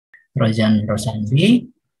Rozan Rosandi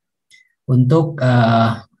untuk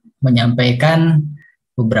menyampaikan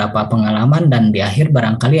beberapa pengalaman, dan di akhir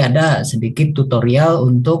barangkali ada sedikit tutorial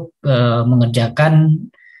untuk mengerjakan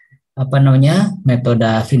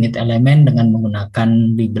metode finite element dengan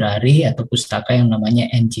menggunakan library atau pustaka yang namanya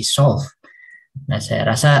NGSolve. Nah, saya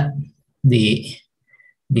rasa di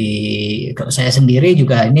saya sendiri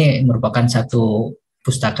juga ini merupakan satu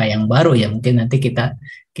pustaka yang baru ya, mungkin nanti kita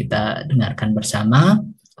dengarkan bersama.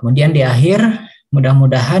 Kemudian di akhir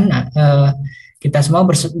mudah-mudahan kita semua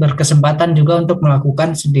berkesempatan juga untuk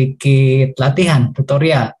melakukan sedikit latihan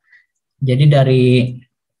tutorial. Jadi dari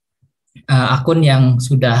akun yang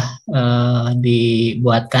sudah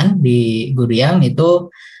dibuatkan di Guriang itu,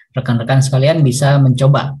 rekan-rekan sekalian bisa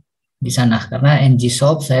mencoba di sana, karena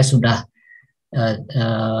NGSolve saya sudah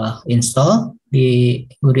install di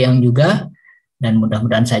Guriang juga, dan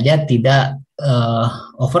mudah-mudahan saja tidak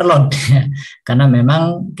overload karena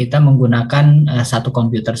memang kita menggunakan satu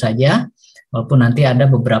komputer saja, walaupun nanti ada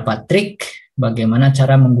beberapa trik bagaimana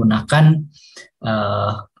cara menggunakan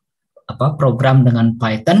program dengan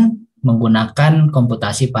Python menggunakan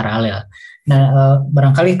komputasi paralel. Nah,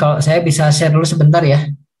 barangkali kalau saya bisa share dulu sebentar ya,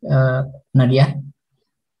 Nadia.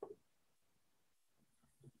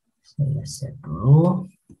 Saya share dulu.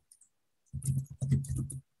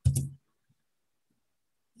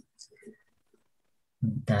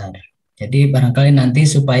 Bentar. Jadi barangkali nanti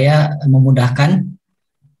supaya memudahkan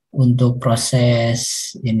untuk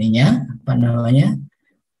proses ininya,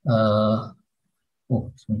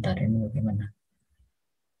 sebentar, ini bagaimana?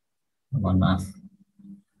 Mohon maaf,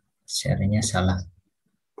 share-nya salah.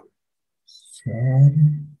 Share,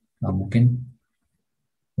 mungkin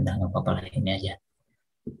udah nggak apa-apa lah, ini aja.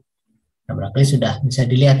 Nah, barangkali sudah bisa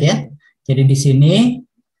dilihat ya. Jadi di sini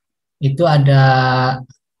itu ada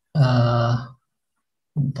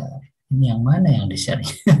bentar, ini yang mana yang di-share?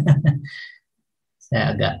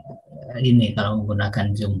 Saya agak ini kalau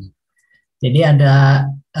menggunakan Zoom. Jadi ada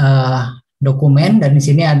dokumen, dan di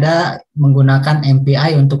sini ada menggunakan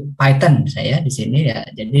MPI untuk Python saya di sini ya.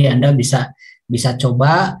 Jadi Anda bisa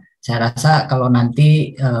coba. Saya rasa kalau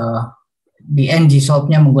nanti di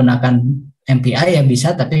NGSolve-nya menggunakan MPI ya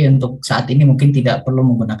bisa, tapi untuk saat ini mungkin tidak perlu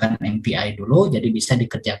menggunakan MPI dulu. Jadi bisa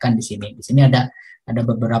dikerjakan di sini. Di sini ada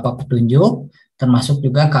beberapa petunjuk, termasuk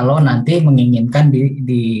juga kalau nanti menginginkan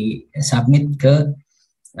di submit ke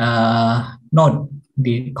node,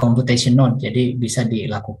 di computation node, jadi bisa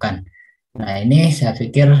dilakukan. Nah, ini saya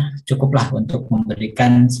pikir cukuplah untuk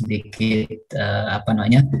memberikan sedikit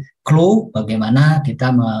clue bagaimana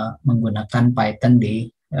kita menggunakan Python di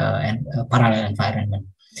parallel environment.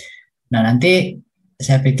 Nah, nanti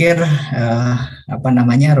saya pikir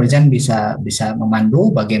Rozan bisa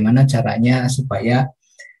memandu bagaimana caranya supaya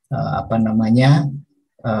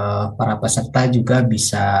para peserta juga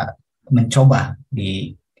bisa mencoba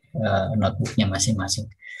di notebooknya masing-masing.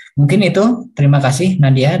 Mungkin itu. Terima kasih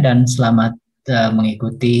Nadia, dan selamat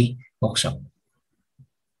mengikuti workshop.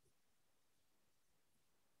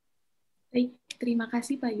 Baik, terima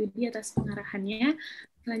kasih Pak Yudi atas pengarahannya.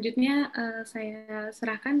 Selanjutnya saya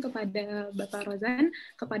serahkan kepada Bapak Rozan.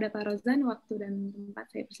 Kepada Pak Rozan, waktu dan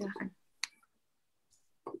tempat saya persilahkan.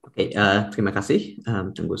 Oke, terima kasih.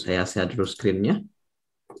 Tunggu saya share dulu screen-nya.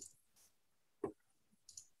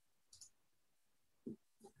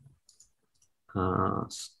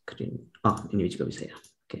 Screen. Oh, ini juga bisa ya.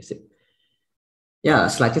 Oke, sip. Ya,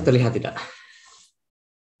 slide-nya terlihat tidak?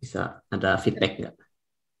 Bisa ada feedback nggak?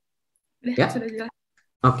 Ya? Sudah jelas.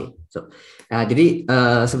 Oke, jadi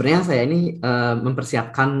sebenarnya saya ini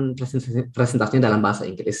mempersiapkan presentasinya dalam bahasa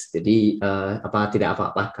Inggris. Jadi tidak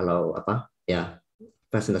apa-apa kalau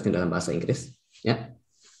presentasinya dalam bahasa Inggris. Ya.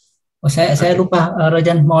 Oh, saya lupa,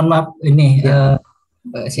 Rozan, mohon maaf ini ya.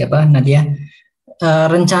 Siapa Nadia?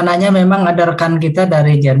 Rencananya memang ada rekan kita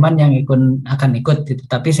dari Jerman yang akan ikut, gitu.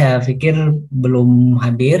 Tapi saya pikir belum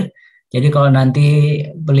hadir. Jadi kalau nanti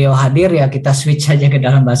beliau hadir ya kita switch saja ke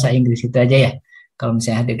dalam bahasa Inggris, itu aja ya. Kalau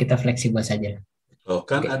misalnya hadir kita fleksibel saja. Oh,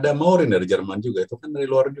 kan ada Maureen dari Jerman juga, itu kan dari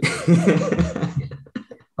luar juga.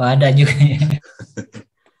 Oh, ada juga ya.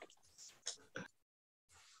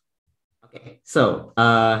 Okay, so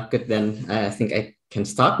good, then I think I can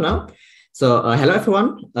start now. So hello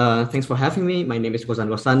everyone, thanks for having me. My name is Rozan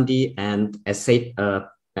Rosandi, and as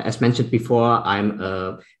mentioned before, I'm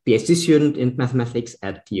a PhD student in mathematics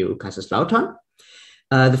at TU Kaiserslautern.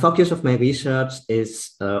 The focus of my research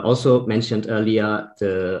is also mentioned earlier,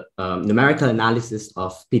 the numerical analysis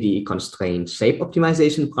of PDE constrained shape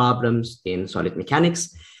optimization problems in solid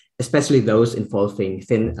mechanics, especially those involving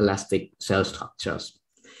thin elastic cell structures.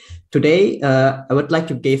 today, I would like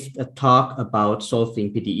to give a talk about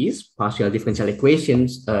solving PDEs, partial differential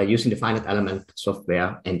equations, using the finite element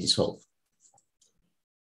software NGSolve.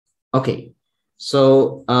 Okay,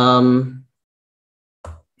 so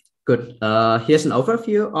good. Here's an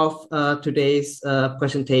overview of today's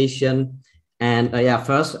presentation. And yeah,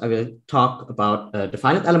 first I will talk about the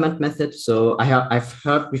finite element method. So I've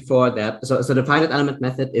heard before that, so the finite element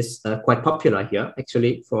method is quite popular here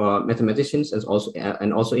actually for mathematicians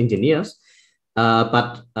and also engineers.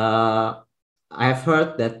 But I have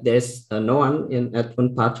heard that there's no one at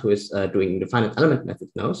UNPAD who is doing the finite element method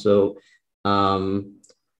now. So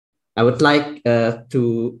I would like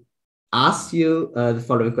to ask you the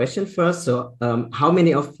following question first. So how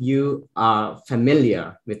many of you are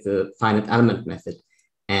familiar with the finite element method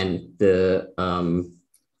and the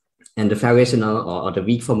variational or the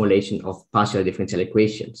weak formulation of partial differential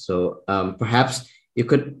equations? So perhaps you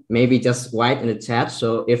could maybe just write in the chat.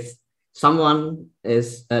 So if someone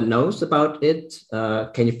knows about it,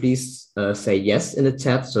 can you please say yes in the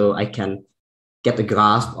chat so I can get a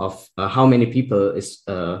grasp of how many people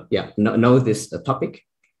know this topic?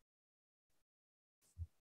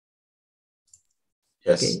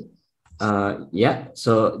 Yes. Okay. Yeah.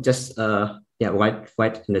 So just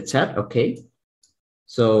write in the chat. Okay.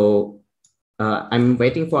 So I'm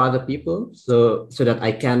waiting for other people so that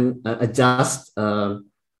I can adjust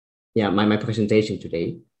my presentation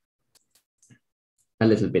today a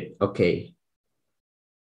little bit. Okay.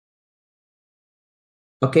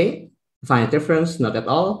 Okay. Finite difference, not at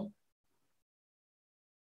all.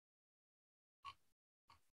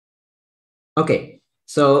 Okay.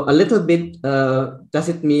 So a little bit, does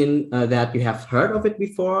it mean that you have heard of it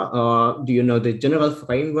before, or do you know the general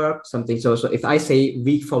framework, something? So if I say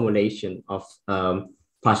weak formulation of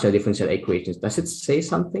partial differential equations, does it say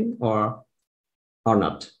something or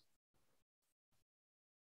not?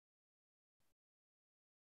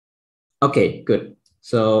 Okay, good.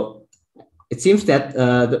 So it seems that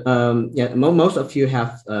most of you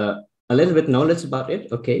have a little bit knowledge about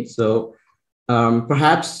it. Okay, so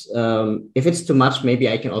perhaps if it's too much, maybe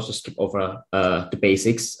I can also skip over the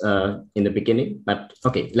basics in the beginning. But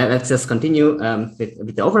okay, let's just continue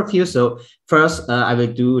with the overview. So first, I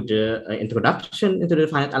will do the introduction into the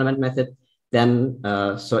finite element method. Then,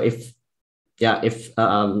 so if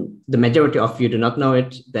the majority of you do not know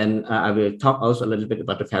it, then I will talk also a little bit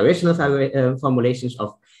about the variational formulations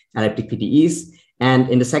of elliptic PDEs. And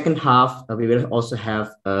in the second half, we will also have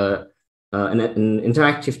an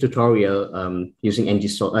interactive tutorial using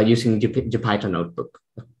NGSolve, using Jupyter Notebook.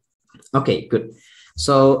 Okay, good.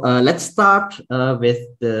 So let's start with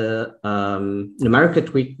the numerical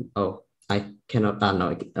treatment. Oh, I cannot.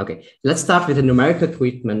 No. Okay, let's start with the numerical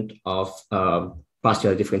treatment of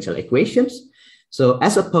partial differential equations. So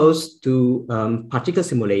as opposed to particle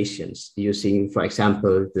simulations using, for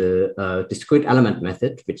example, the discrete element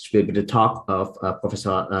method, which will be the talk of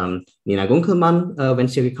Professor Nina Gunkelmann when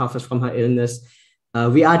she recovers from her illness,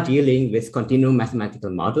 we are dealing with continuum mathematical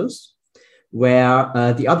models where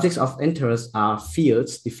the objects of interest are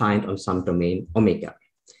fields defined on some domain omega.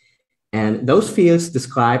 And those fields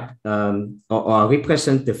describe or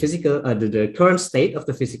represent the physical, the current state of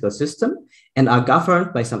the physical system and are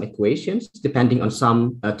governed by some equations depending on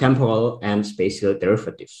some temporal and spatial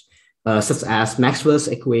derivatives, such as Maxwell's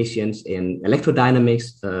equations in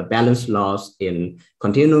electrodynamics, balance laws in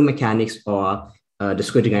continuum mechanics, or the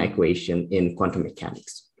Schrödinger equation in quantum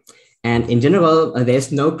mechanics. And in general,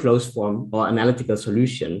 there's no closed form or analytical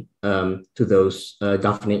solution to those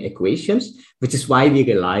governing equations, which is why we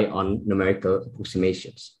rely on numerical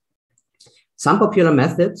approximations. Some popular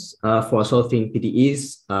methods for solving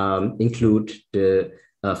PDEs include the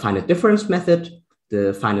finite difference method,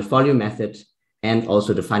 the finite volume method, and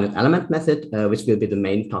also the finite element method, which will be the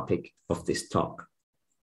main topic of this talk.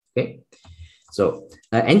 Okay. So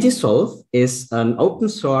NGSolve is an open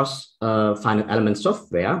source finite element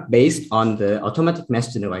software based on the automatic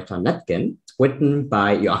mass generator NetGen, written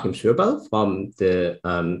by Joachim Söberl from the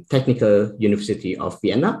Technical University of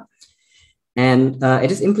Vienna. And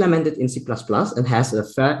it is implemented in C++ and has a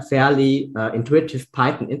fairly intuitive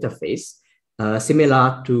Python interface,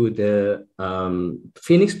 similar to the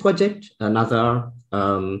Phoenix project, another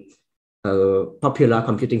popular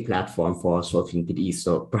computing platform for solving PDEs.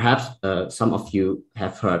 So perhaps some of you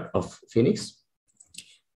have heard of Phoenix.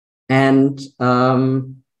 And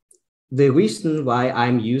the reason why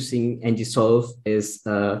I'm using NGSolve is,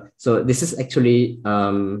 so this is actually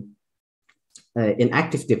in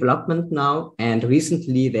active development now. And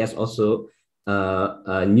recently there's also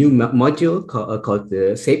a new module called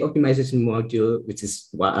the shape optimization module, which is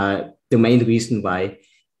the main reason why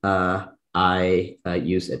I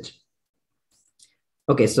use it.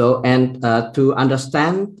 Okay, so and to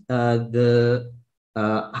understand how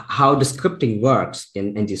the scripting works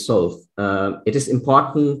in NGSolve, it is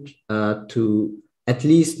important to at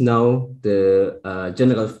least know the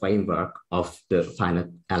general framework of the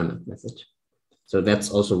finite element method. So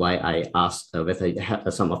that's also why I asked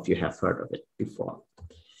whether some of you have heard of it before.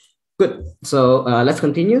 Good. So let's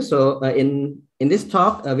continue. So in this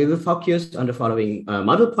talk, we will focus on the following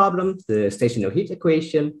model problem: the stationary heat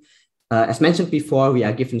equation. As mentioned before, we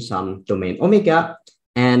are given some domain omega,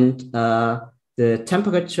 and the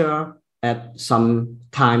temperature at some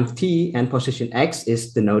time t and position x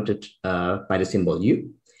is denoted by the symbol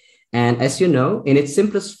U. And as you know, in its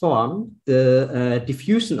simplest form, the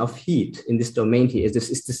diffusion of heat in this domain here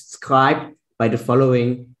is described by the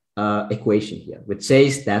following equation here, which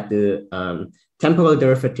says that the temporal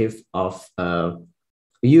derivative of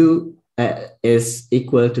U is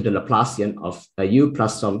equal to the Laplacian of U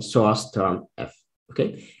plus some source term F.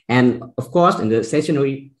 Okay, and of course, in the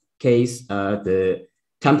stationary case, the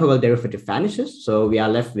temporal derivative vanishes, so we are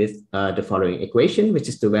left with the following equation, which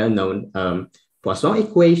is the well-known Poisson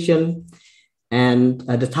equation. And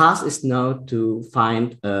the task is now to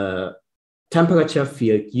find a temperature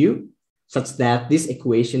field U such that this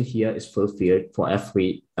equation here is fulfilled for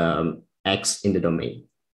every x in the domain.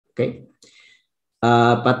 Okay.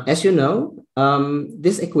 But as you know,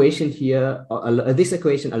 this equation here, this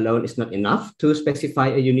equation alone is not enough to specify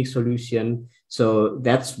a unique solution. So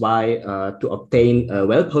that's why to obtain a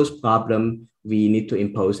well-posed problem, we need to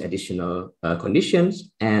impose additional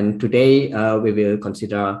conditions. And today we will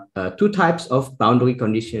consider two types of boundary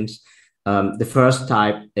conditions. The first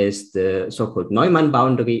type is the so-called Neumann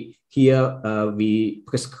boundary. Here we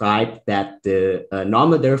prescribe that the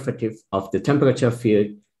normal derivative of the temperature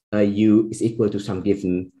field U is equal to some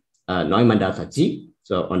given Neumann delta G.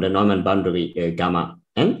 So on the Neumann boundary gamma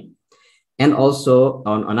n. And also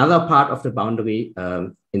on another part of the boundary,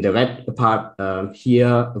 in the red part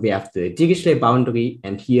here, we have the Dirichlet boundary,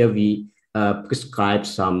 and here we prescribe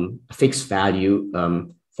some fixed value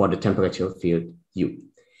for the temperature field U.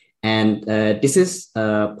 And this is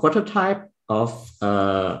a prototype of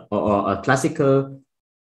or a classical,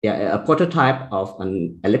 a prototype of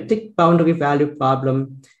an elliptic boundary value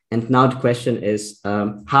problem. And now the question is,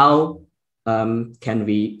 how can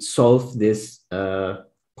we solve this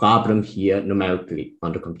problem here numerically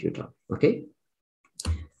on the computer? Okay.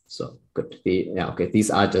 So good. Okay. These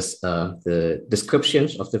are just the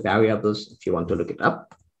descriptions of the variables if you want to look it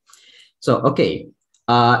up. So okay.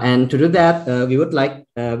 And to do that,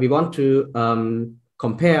 we want to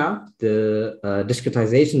compare the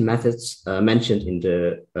discretization methods mentioned in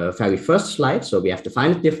the very first slide. So we have the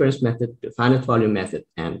finite difference method, the finite volume method,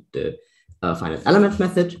 and the finite element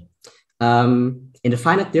method. In the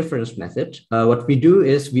finite difference method, what we do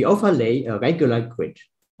is we overlay a regular grid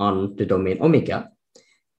on the domain omega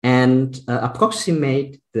and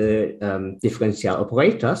approximate the differential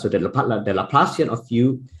operator, so the Laplacian of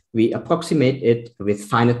U, we approximate it with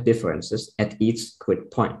finite differences at each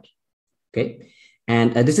grid point. Okay.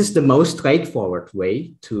 And this is the most straightforward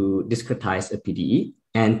way to discretize a PDE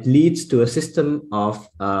and leads to a system of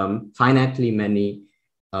finitely many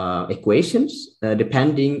equations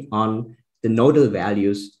depending on the nodal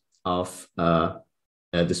values of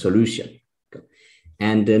the solution. Okay.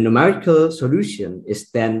 And the numerical solution is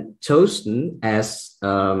then chosen as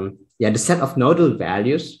the set of nodal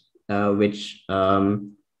values which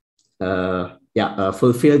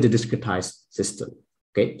fulfill the discretized system.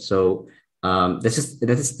 Okay, so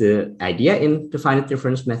that is the idea in the finite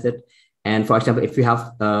difference method. And for example, if you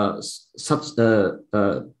have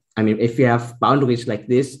if you have boundaries like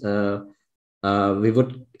this, we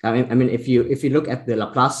would. If you look at the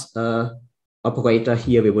Laplace operator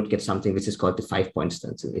here, we would get something which is called the 5-point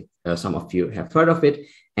stencil. Some of you have heard of it.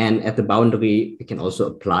 And at the boundary, we can also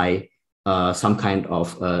apply some kind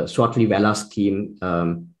of Shortley-Weller scheme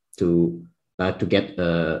to get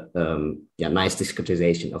a nice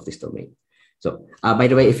discretization of this domain. So, by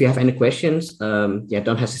the way, if you have any questions,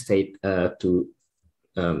 don't hesitate to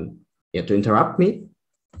interrupt me.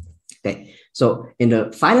 Okay. So in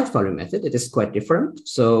the finite volume method, it is quite different.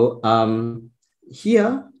 So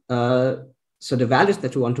here, so the values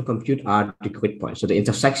that we want to compute are the grid points, so the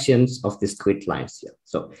intersections of these grid lines here.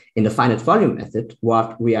 So in the finite volume method,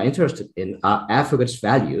 what we are interested in are average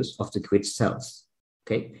values of the grid cells.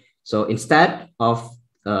 Okay. So instead of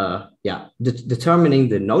determining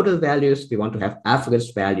the nodal values, we want to have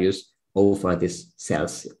average values over these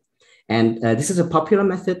cells here. And this is a popular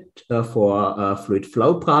method for fluid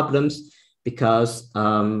flow problems because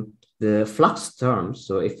the flux terms.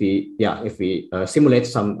 So if we simulate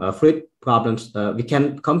some fluid problems, we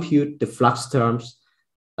can compute the flux terms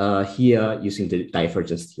here using the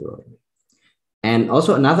divergence theorem. And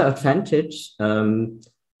also another advantage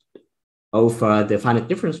over the finite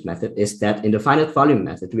difference method is that in the finite volume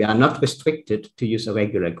method, we are not restricted to use a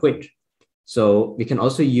regular grid. So we can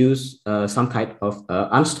also use some kind of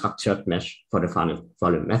unstructured mesh for the finite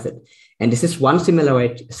volume method. And this is one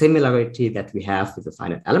similarity that we have with the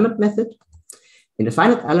finite element method. In the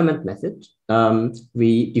finite element method,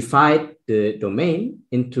 we divide the domain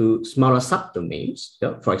into smaller subdomains.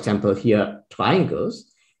 So for example, here, triangles.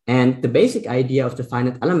 And the basic idea of the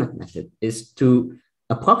finite element method is to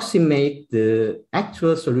approximate the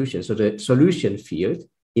actual solution, so the solution field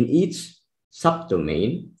in each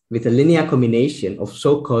subdomain with a linear combination of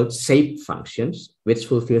so-called shape functions, which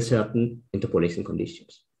fulfill certain interpolation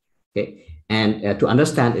conditions. Okay, and to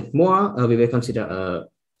understand it more, we will consider a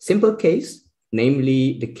simple case,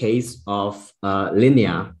 namely the case of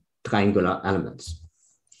linear triangular elements.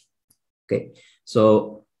 Okay,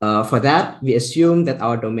 so for that, we assume that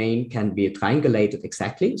our domain can be triangulated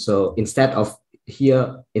exactly. So instead of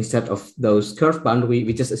those curved boundary,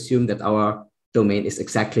 we just assume that our domain is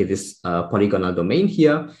exactly this polygonal domain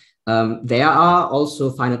here. There are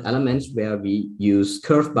also finite elements where we use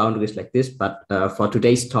curved boundaries like this, but for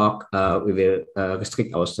today's talk, we will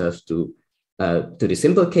restrict ourselves to the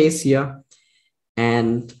simple case here.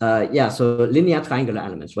 And yeah, so linear triangular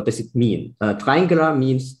elements, what does it mean? Triangular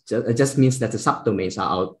just means that the subdomains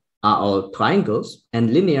are all triangles,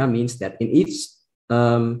 and linear means that in each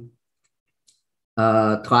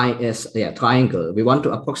triangle, we want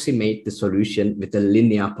to approximate the solution with a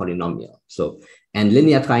linear polynomial. So, and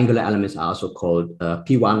linear triangular elements are also called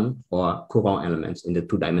P1 or Courant elements in the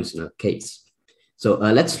two-dimensional case. So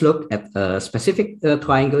let's look at a specific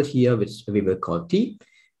triangle here, which we will call T.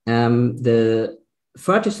 The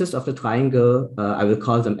vertices of the triangle, I will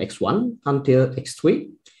call them x1 until x3.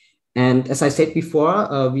 And as I said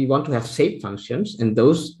before, we want to have shape functions, and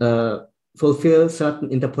those fulfill certain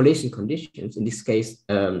interpolation conditions, in this case,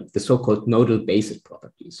 the so-called nodal basis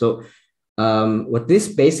property. So what this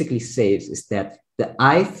basically says is that the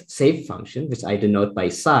ith shape function, which I denote by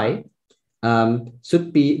psi,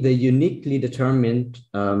 should be the uniquely determined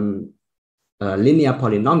linear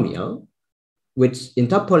polynomial, which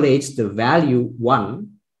interpolates the value 1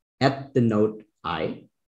 at the node I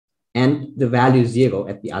and the value 0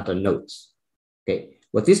 at the other nodes. Okay.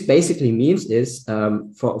 What this basically means is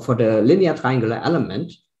for the linear triangular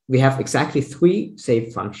element, we have exactly 3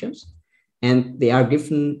 shape functions, and they are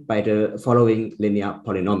given by the following linear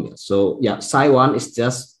polynomials. So yeah, psi1 is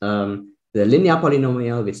just the linear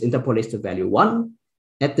polynomial which interpolates the value 1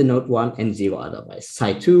 at the node 1 and 0 otherwise.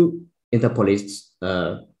 Psi2 interpolates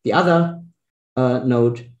the other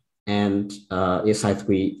node, and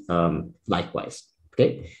psi3 likewise.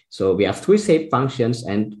 Okay, so we have 3 shape functions,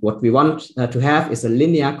 and what we want to have is a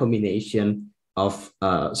linear combination of,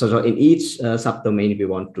 so in each subdomain, we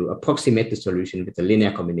want to approximate the solution with a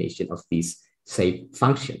linear combination of these shape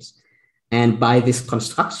functions. And by this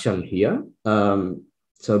construction here,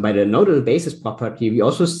 so by the nodal basis property, we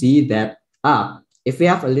also see that, if we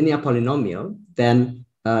have a linear polynomial, then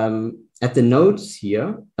at the nodes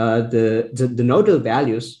here, the nodal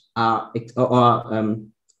values are,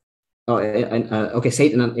 okay, say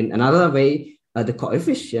it in another way, the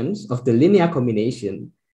coefficients of the linear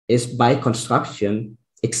combination is by construction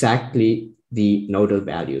exactly the nodal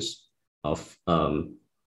values of the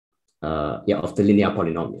linear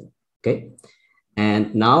polynomial. Okay,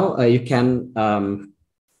 and now you can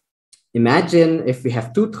imagine if we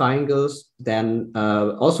have 2 triangles, then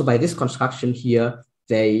also by this construction here,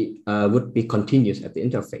 they would be continuous at the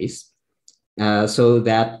interface. So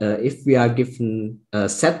that if we are given a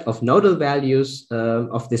set of nodal values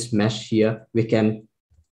of this mesh here, we can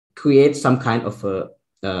create some kind of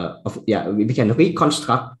we can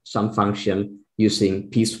reconstruct some function using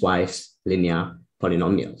piecewise linear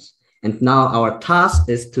polynomials. And now our task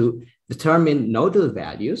is to determine nodal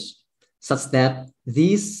values such that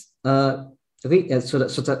these such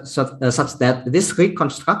that this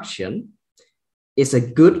reconstruction is a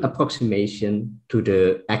good approximation to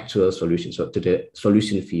the actual solution, so to the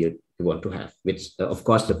solution field we want to have, which of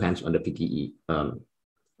course depends on the PDE.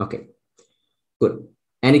 Okay, good.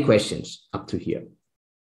 Any questions up to here?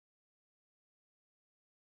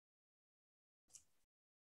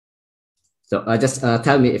 So just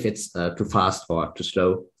tell me if it's too fast or too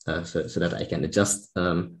slow, so that I can adjust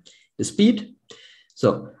the speed.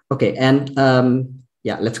 So, okay, and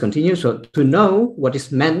yeah, let's continue. So to know what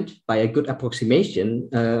is meant by a good approximation,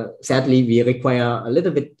 sadly, we require a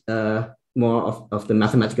little bit more of the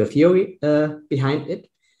mathematical theory behind it.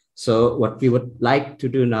 So what we would like to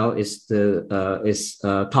do now is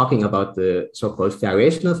talking about the so-called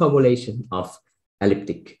variational formulation of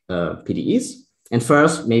elliptic PDEs. And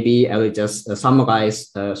first, maybe I will just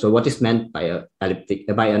summarize. So what is meant by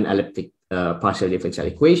an elliptic partial differential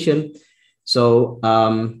equation? So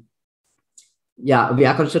yeah, we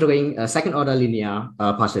are considering second-order linear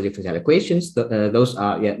partial differential equations. Those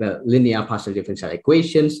are linear partial differential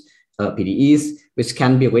equations, PDEs, which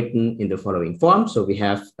can be written in the following form. So we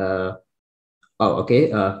have,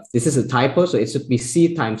 this is a typo, so it should be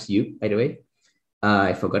C times U, by the way.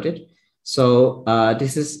 I forgot it. So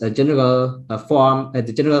this is a general form,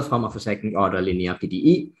 the general form of a second-order linear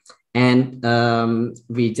PDE. And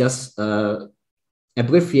we just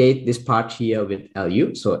abbreviate this part here with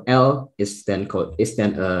LU. So L is then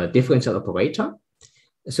a differential operator.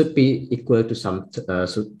 It should be equal to some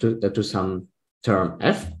term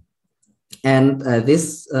F. And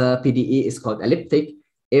this PDE is called elliptic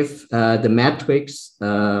if the matrix,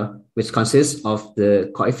 which consists of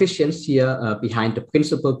the coefficients here behind the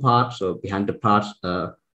principal part, so behind the part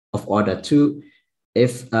of order 2,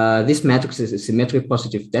 if this matrix is a symmetric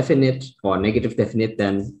positive definite or negative definite,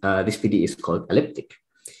 then this PDE is called elliptic.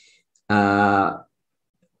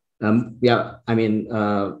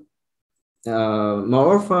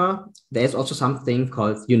 Moreover, there's also something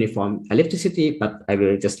called uniform ellipticity, but I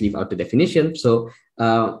will just leave out the definition. So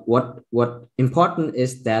what important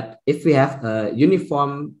is that if we have a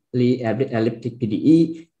uniformly elliptic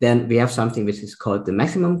PDE, then we have something which is called the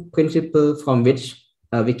maximum principle, from which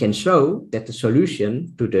we can show that the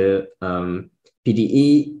solution to the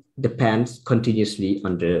PDE depends continuously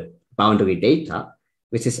on the boundary data,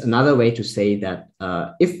 which is another way to say that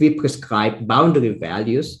if we prescribe boundary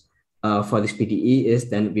values for this PDE,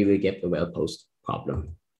 then we will get a well-posed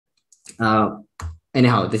problem.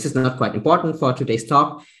 Anyhow, this is not quite important for today's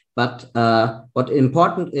talk, but what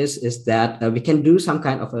important is that we can do some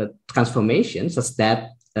kind of a transformation such that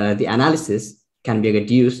the analysis can be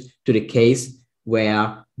reduced to the case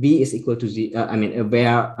where B is equal to Z.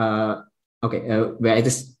 Where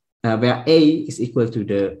A is equal to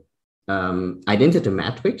the identity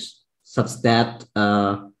matrix, such that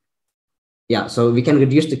so we can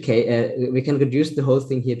reduce the whole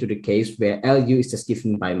thing here to the case where LU is just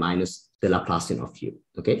given by minus the Laplacian of U.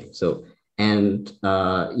 Okay, so and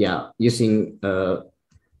using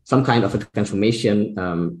some kind of a transformation,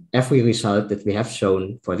 every result that we have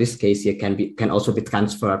shown for this case here can also be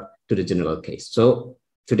transferred to the general case. So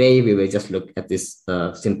today we will just look at this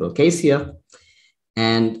simple case here,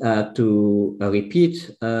 and to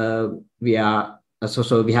repeat, we have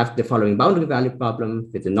the following boundary value problem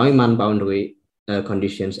with the Neumann boundary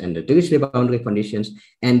conditions and the Dirichlet boundary conditions,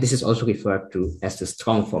 and this is also referred to as the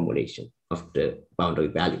strong formulation of the boundary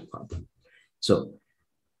value problem. So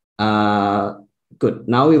good.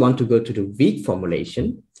 Now we want to go to the weak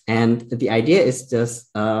formulation, and the idea is just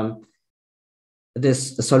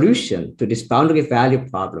this solution to this boundary value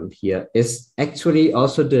problem here is actually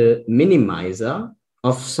also the minimizer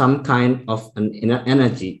of some kind of an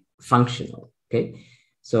energy functional. Okay,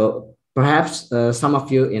 so perhaps some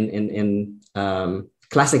of you in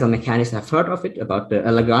classical mechanics have heard of it, about the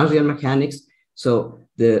Lagrangian mechanics. So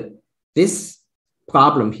this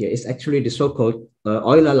problem here is actually the so-called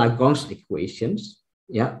Euler-Lagrange equations,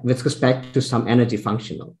 with respect to some energy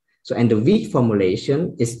functional. So, and the weak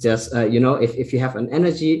formulation is just, if you have an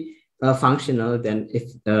energy functional, then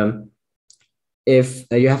if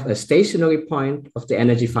you have a stationary point of the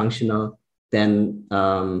energy functional, then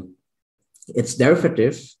its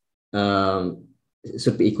derivative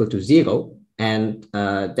should be equal to 0. And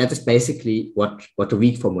that is basically what the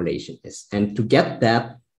weak formulation is. And to get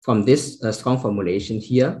that from this strong formulation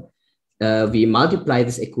here, we multiply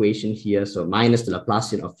this equation here. So minus the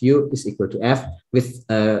Laplacian of U is equal to F with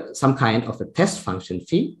some kind of a test function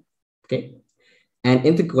phi, okay, and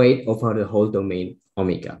integrate over the whole domain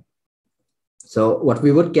omega. So what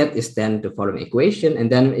we would get is then the following equation.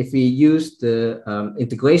 And then if we use the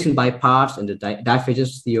integration by parts and the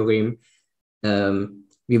divergence theorem,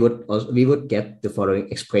 we would get the following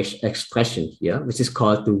expression here, which is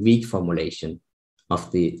called the weak formulation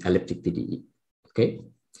of the elliptic PDE. Okay.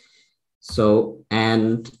 So,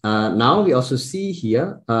 and now we also see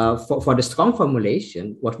here for the strong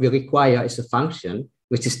formulation, what we require is a function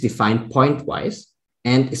which is defined pointwise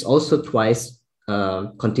and is also twice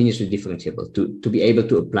continuously differentiable to be able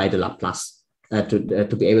to apply the Laplace,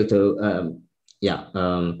 to be able to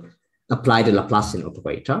apply the Laplacian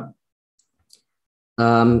operator.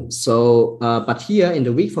 But here in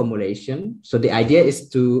the weak formulation, so the idea is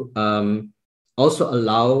to also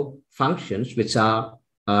allow functions which are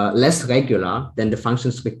less regular than the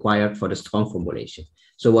functions required for the strong formulation.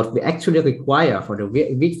 So what we actually require for the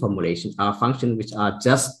weak formulation are functions which are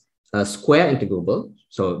just square integrable.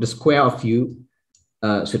 So the square of u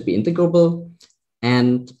should be integrable,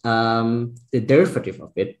 and the derivative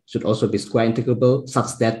of it should also be square integrable,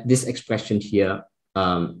 such that this expression here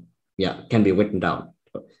can be written down.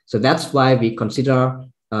 So that's why we consider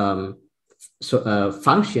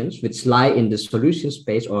functions which lie in the solution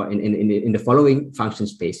space, or in the following function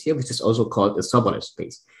space here, which is also called the Sobolev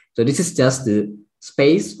space. So this is just the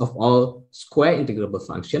space of all square integrable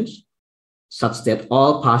functions, such that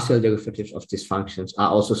all partial derivatives of these functions are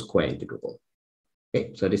also square integrable.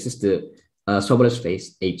 Okay, so this is the Sobolev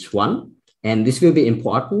space H1, and this will be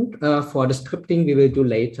important for the scripting we will do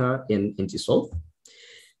later in NGSolve.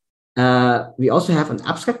 We also have an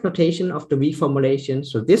abstract notation of the weak formulation.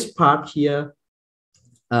 So this part here,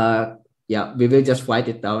 we will just write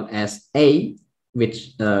it down as A,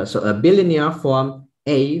 which so a bilinear form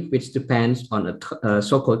A, which depends on a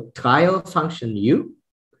so-called trial function U,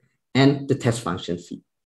 and the test function phi,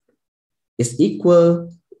 is equal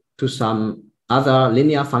to some other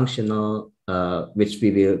linear functional, which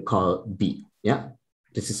we will call B. Yeah,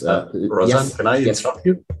 this is Rozan, yes, can I interrupt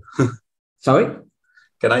you? Sorry.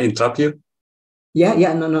 Can I interrupt you?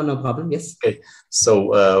 Yeah, no problem. Yes. Okay.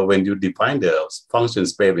 So when you define the function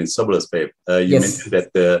space in Sobolev space, you mentioned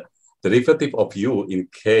that the derivative of u in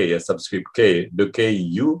k, subscript k, the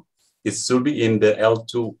ku, it should be in the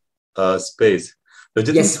L2 space. Does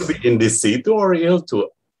it need to be in the C2 or L2?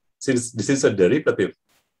 Since this is a derivative.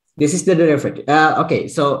 This is the derivative. Okay,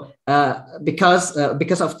 so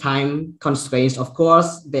because of time constraints, of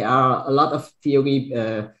course, there are a lot of theory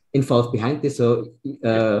involved behind this. So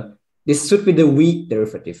this should be the weak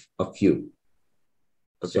derivative of u.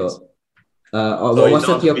 Okay. So, what was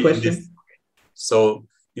it your question? So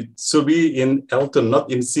it should be in L2,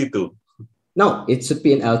 not in C2. No, it should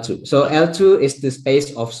be in L2. So L2 is the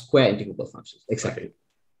space of square integrable functions. Exactly. Okay.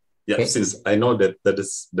 Yeah, okay. Since I know that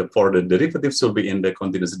is for the derivative should be in the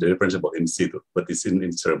continuous differentiable in C2, but it's in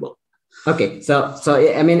integrable. Okay, so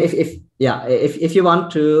I mean, if you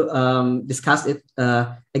want to discuss it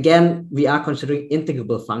again, we are considering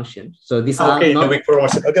integrable functions. So these are not weak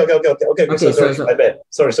formulation. Okay. Sorry, my bad.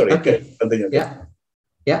 Sorry. Okay, continue.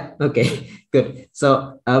 Yeah. Okay, good.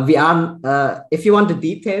 So we are. If you want the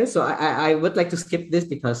details, so I would like to skip this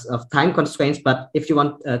because of time constraints. But if you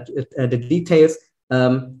want the details,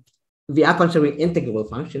 we are considering integrable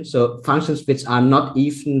functions. So functions which are not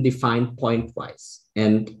even defined pointwise.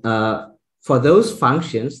 And for those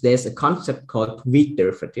functions, there's a concept called weak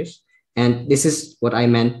derivatives. And this is what I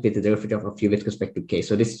meant with the derivative of u with respect to k.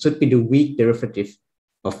 So this should be the weak derivative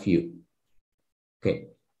of u. Okay.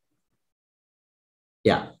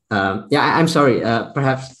 I'm sorry.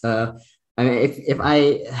 Perhaps I mean, if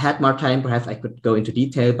I had more time, perhaps I could go into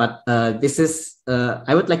detail. But this is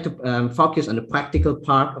I would like to focus on the practical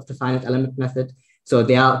part of the finite element method. So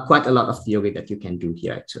there are quite a lot of theory that you can do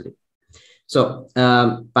here, actually. So,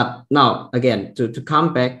 but now again, to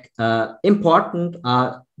come back, important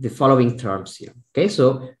are the following terms here. Okay,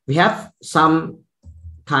 so we have some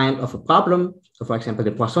kind of a problem. So, for example,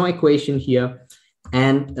 the Poisson equation here.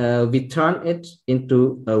 And we turn it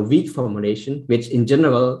into a weak formulation, which in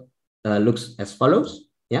general looks as follows.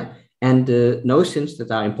 Yeah, and the notions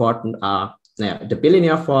that are important are the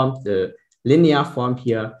bilinear form, the linear form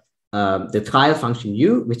here, the trial function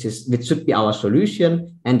u, which should be our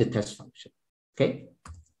solution, and the test function. Okay,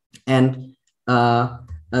 and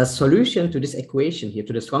a solution to this equation here,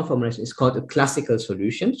 to the strong formulation, is called a classical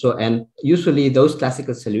solution. So, and usually those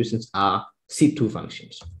classical solutions are C2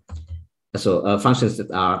 functions. So functions that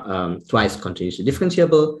are twice continuously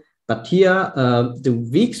differentiable. But here, the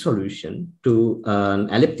weak solution to an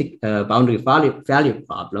elliptic boundary value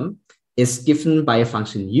problem is given by a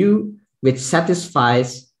function u, which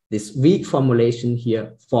satisfies this weak formulation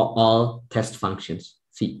here for all test functions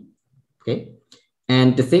phi. Okay.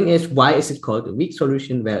 And the thing is, why is it called a weak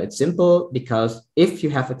solution? Well, it's simple, because if you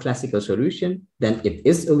have a classical solution, then it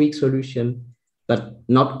is a weak solution. But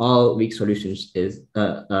not all weak solutions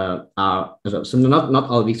not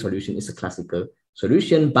all weak solution is a classical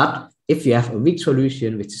solution. But if you have a weak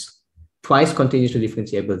solution which is twice continuously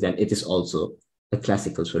differentiable, then it is also a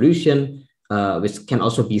classical solution, which can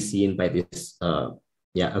also be seen by this a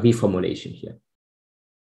reformulation here.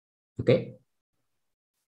 Okay.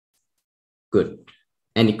 Good.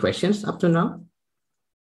 Any questions up to now?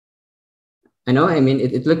 I know. I mean,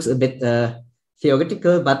 it looks a bit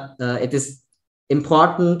theoretical, but it is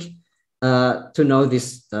important to know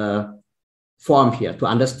this form here to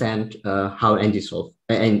understand how NGSolve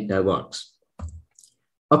works.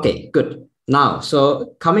 Okay, good. Now,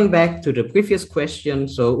 so coming back to the previous question,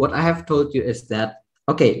 so what I have told you is that,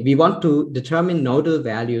 okay, we want to determine nodal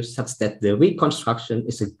values such that the reconstruction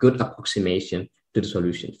is a good approximation to the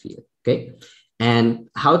solution field, okay? And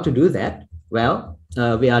how to do that? Well,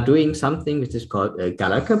 we are doing something which is called a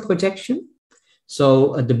Galerkin projection.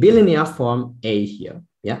 So the bilinear form A here,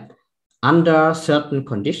 yeah, under certain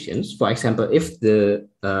conditions, for example, if the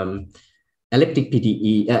elliptic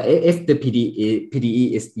PDE, if the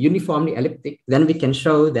PDE is uniformly elliptic, then we can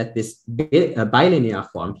show that this bilinear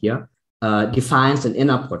form here defines an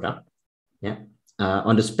inner product, yeah,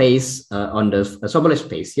 on the space, on the Sobolev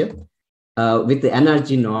space here, with the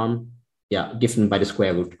energy norm, yeah, given by the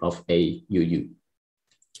square root of a UU.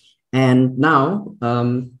 And now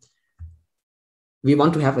we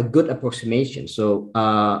want to have a good approximation. So,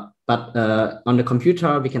 but on the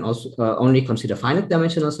computer, we can also only consider finite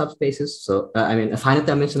dimensional subspaces. So, I mean, a finite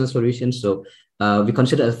dimensional solution. So, we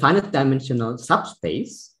consider a finite dimensional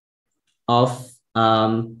subspace of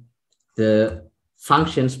the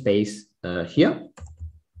function space here,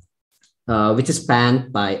 which is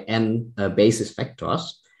spanned by n basis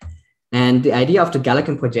vectors. And the idea of the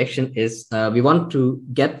Galerkin projection is we want to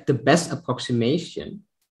get the best approximation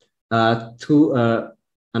to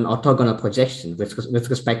an orthogonal projection with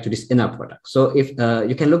respect to this inner product. So if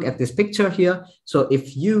you can look at this picture here, so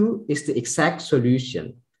if U is the exact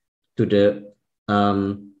solution to the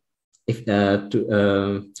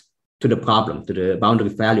to the problem, to the boundary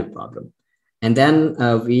value problem, and then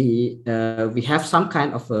we have some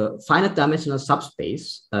kind of a finite dimensional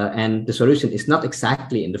subspace, and the solution is not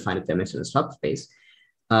exactly in the finite dimensional subspace,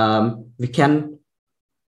 we can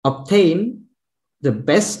obtain the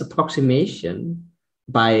best approximation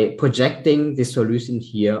by projecting the solution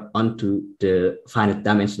here onto the finite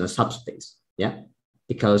dimensional subspace. Yeah,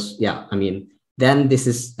 because yeah, I mean, then this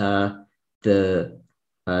is the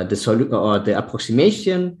solution or the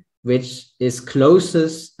approximation which is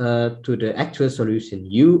closest to the actual solution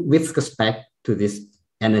U with respect to this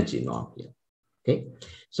energy norm here. Okay,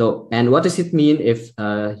 so and what does it mean if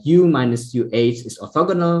U minus UH is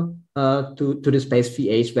orthogonal to the space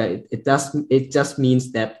VH? Well, it just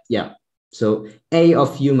means that, yeah, so A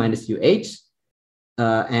of U minus UH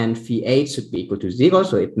and VH should be equal to 0.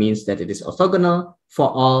 So it means that it is orthogonal for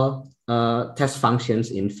all test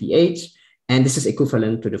functions in VH. And this is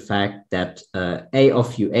equivalent to the fact that A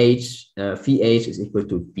of UH, VH is equal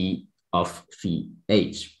to B of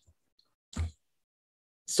VH.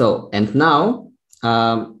 So, and now,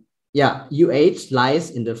 yeah, UH lies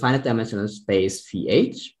in the finite dimensional space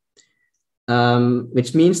VH,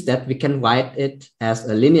 which means that we can write it as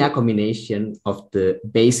a linear combination of the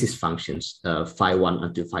basis functions, phi 1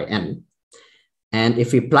 until phi n. And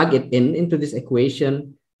if we plug it into this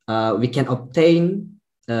equation, we can obtain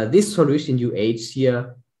this solution UH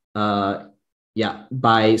here, yeah,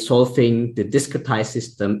 by solving the discretized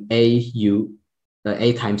system A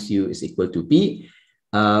times U is equal to B,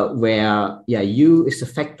 where, yeah, U is a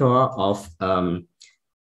factor of,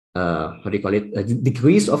 what do you call it,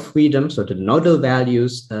 degrees of freedom, so the nodal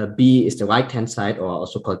values, B is the right-hand side, or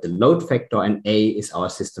also called the load factor, and A is our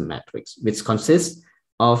system matrix, which consists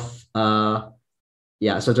of,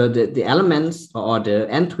 yeah, so the elements or the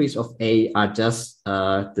entries of A are just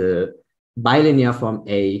the bilinear form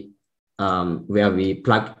A, where we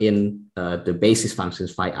plug in the basis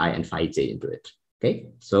functions phi I and phi j into it. Okay,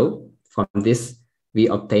 so from this, we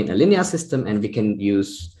obtain a linear system, and we can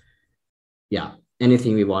use, yeah,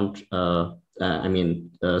 anything we want. I mean,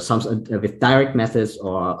 some with direct methods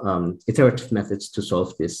or iterative methods to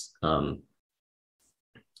solve this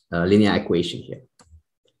linear equation here.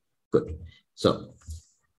 Good. So,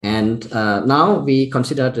 and now we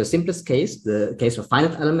consider the simplest case, the case of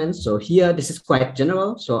finite elements. So here, this is quite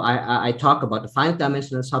general. So I talk about the finite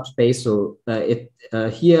dimensional subspace. So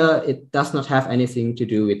here, it does not have anything to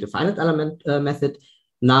do with the finite element method.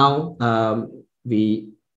 Now we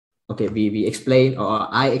explain, or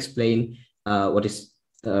I explain what is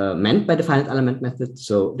meant by the finite element method.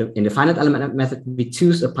 So in the finite element method, we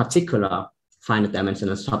choose a particular finite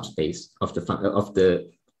dimensional subspace of the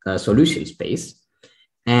solution space.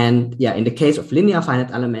 And yeah, in the case of linear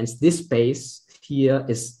finite elements, this space here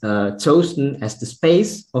is chosen as the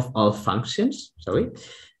space of all functions,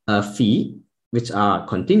 phi, which are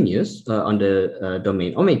continuous on the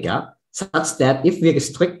domain omega, such that if we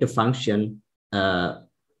restrict the function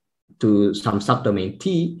to some subdomain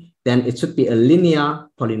T, then it should be a linear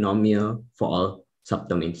polynomial for all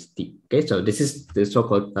subdomains T. Okay, so this is the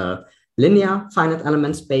so-called linear finite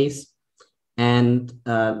element space. And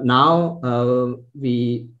now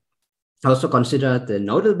we also consider the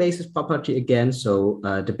nodal basis property again. So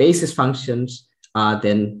the basis functions are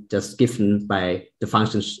then just given by the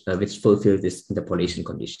functions which fulfill this interpolation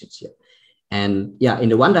conditions here. And yeah, in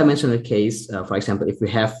the one-dimensional case, for example, if we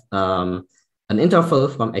have an interval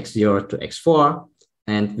from x0 to x4,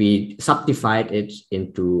 and we subdivide it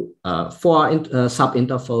into 4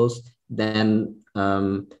 sub-intervals, then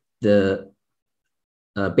the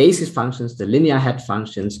basis functions, the linear head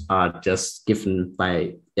functions, are just given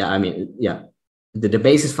by, the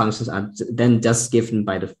basis functions are then just given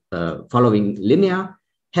by the following linear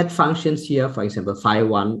head functions here. For example,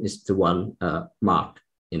 phi1 is the one marked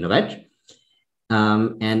in red.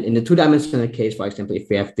 And in the two-dimensional case, for example, if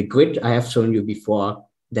we have the grid I have shown you before,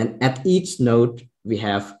 then at each node, we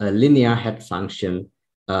have a linear head function,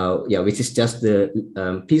 which is just the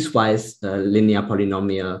piecewise linear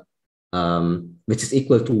polynomial, which is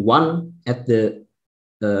equal to 1 at the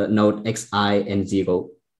node xi and 0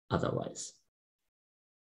 otherwise.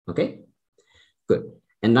 Okay, good.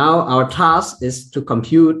 And now our task is to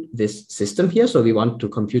compute this system here. So we want to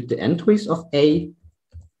compute the entries of A.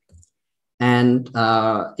 And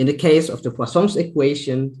in the case of the Poisson's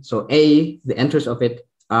equation, so A, the entries of it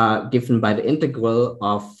are given by the integral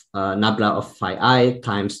of nabla of phi I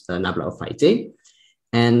times nabla of phi j.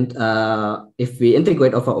 And if we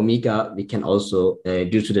integrate over omega, we can also,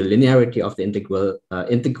 due to the linearity of the integral,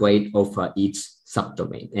 integrate over each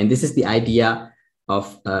subdomain. And this is the idea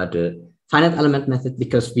of the finite element method,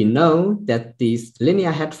 because we know that these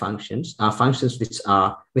linear head functions are functions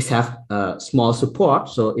which have small support.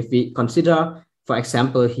 So if we consider, for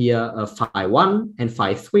example, here phi1 and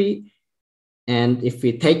phi3, and if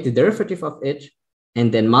we take the derivative of it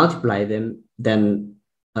and then multiply them, then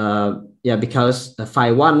because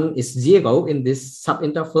phi1 is 0 in this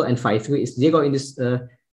subinterval and phi3 is 0 in this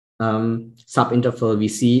subinterval, we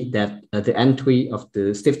see that the entry of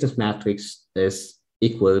the stiffness matrix is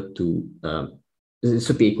equal to, it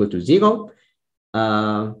should be equal to 0.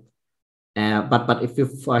 But if you,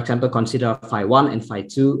 for example, consider phi1 and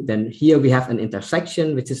phi2, then here we have an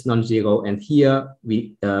intersection which is non-zero, and here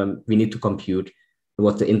we need to compute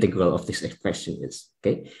what the integral of this expression is.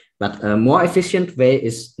 Okay, but a more efficient way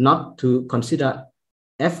is not to consider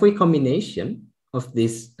every combination of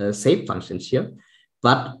these shape functions here,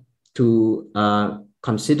 but to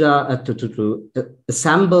consider to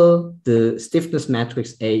assemble the stiffness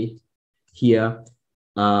matrix A here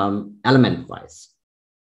element-wise.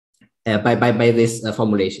 By this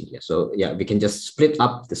formulation here. So yeah, we can just split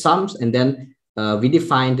up the sums, and then we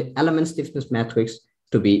define the element stiffness matrix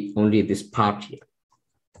to be only this part here.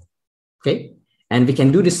 Okay, and we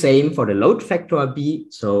can do the same for the load factor B.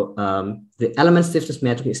 So the element stiffness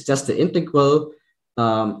matrix is just the integral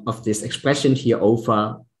of this expression here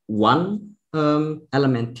over one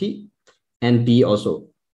element T, and B also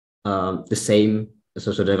the same.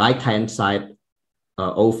 So the right-hand side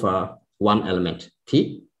over one element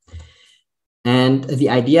T. And the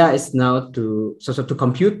idea is now to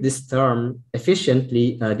compute this term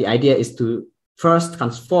efficiently. The idea is to first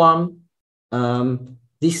transform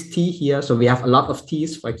this T here. So we have a lot of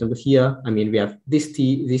T's, for example, here. I mean, we have this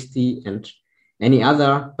T, and any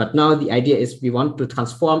other. But now the idea is we want to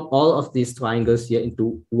transform all of these triangles here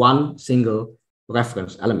into one single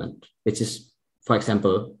reference element, which is, for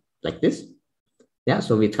example, like this. Yeah,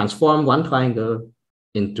 so we transform one triangle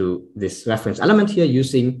into this reference element here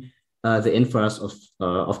using the inverse of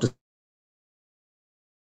the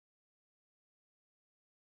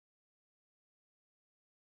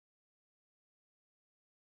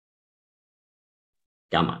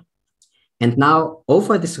gamma. And now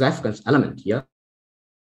over this reference element here,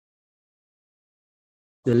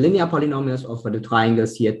 the linear polynomials over the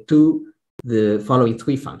triangles here to the following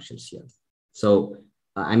three functions here. So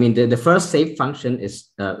I mean, the first shape function is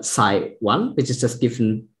psi1, which is just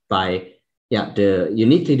given by the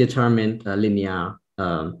uniquely determined linear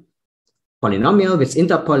polynomial, which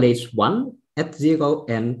interpolates 1 at 0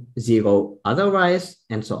 and 0 otherwise,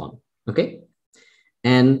 and so on. Okay,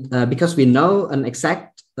 and because we know an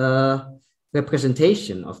exact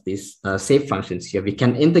representation of these shape functions here, we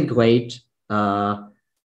can integrate. I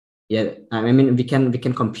mean, we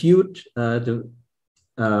can compute the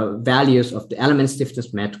values of the element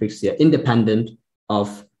stiffness matrix here independent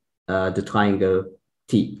of the triangle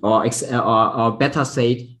T, or better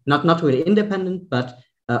said, not really independent, but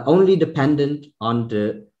only dependent on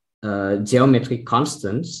the geometric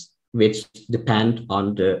constants which depend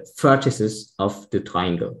on the vertices of the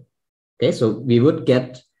triangle. Okay, so we would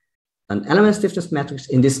get an element stiffness matrix,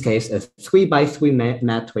 in this case a 3x3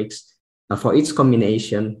 matrix for each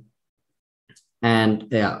combination, and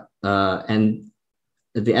the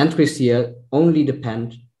entries here only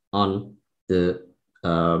depend on the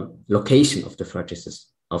location of the vertices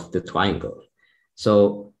of the triangle.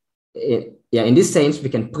 So in this sense, we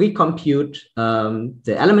can pre-compute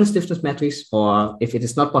the element stiffness matrix, or if it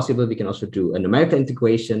is not possible, we can also do a numerical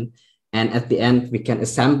integration. And at the end, we can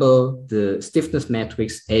assemble the stiffness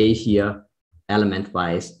matrix A here,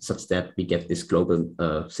 element-wise, such that we get this global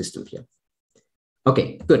system here.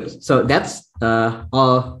 Okay, good. So that's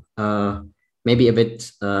all maybe a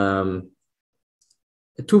bit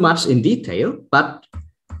too much in detail, but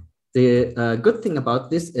the good thing about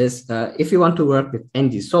this is if you want to work with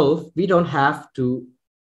NGSolve, we don't have to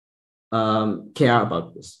care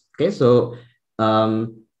about this. Okay, so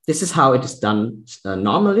this is how it is done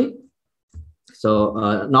normally. So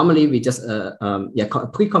normally we just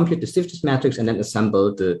pre-compute the stiffness matrix and then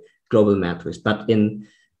assemble the global matrix. But in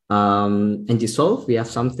NGSolve, we have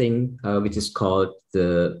something which is called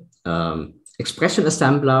the expression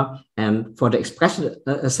assembler. And for the expression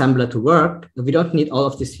assembler to work, we don't need all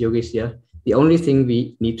of these theories here. The only thing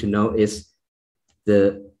we need to know is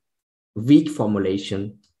the weak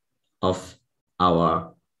formulation of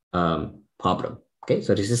our problem. Okay,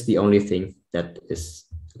 so this is the only thing that is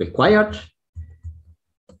required.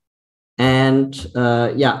 And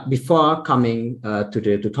before coming to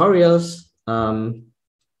the tutorials,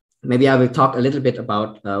 maybe I will talk a little bit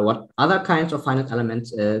about what other kinds of finite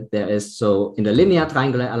elements there is. So in the linear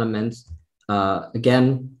triangular elements,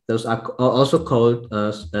 again, those are also called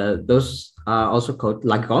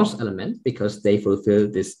Lagrange elements because they fulfill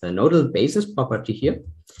this nodal basis property here.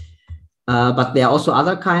 But there are also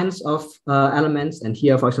other kinds of elements, and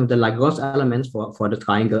here, for example, the Lagrange elements for the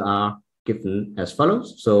triangle are given as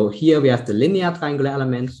follows. So here we have the linear triangular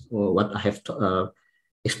elements, or what I have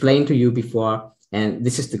explained to you before. And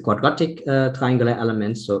this is the quadratic triangular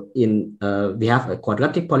element. So we have a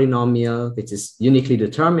quadratic polynomial, which is uniquely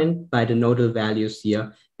determined by the nodal values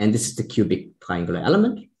here. And this is the cubic triangular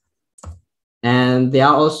element. And they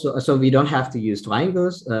are also, so we don't have to use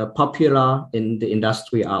triangles. Popular in the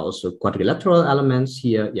industry are also quadrilateral elements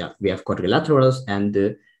here. Yeah, we have quadrilaterals, and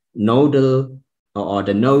the nodal or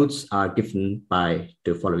the nodes are given by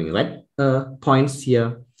the following red points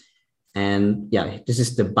here. And yeah, this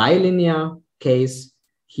is the bilinear case.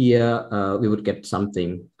 Here we would get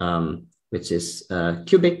something which is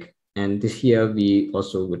cubic, and this here we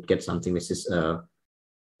also would get something which is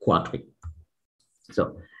quadric.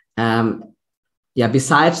 So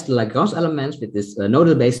besides the Lagrange elements with this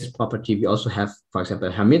nodal basis property, we also have, for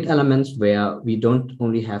example, Hermite elements where we don't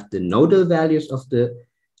only have the nodal values of the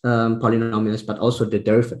polynomials, but also the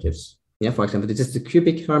derivatives. Yeah, for example, this is the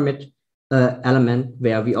cubic Hermite element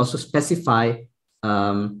where we also specify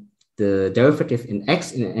the derivative in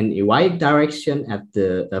x and in y direction at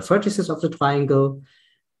the vertices of the triangle.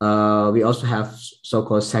 We also have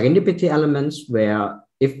so-called serendipity elements where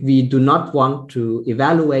if we do not want to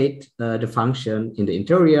evaluate the function in the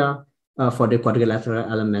interior for the quadrilateral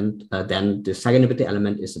element, then the serendipity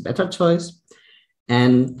element is a better choice.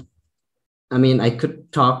 And I mean, I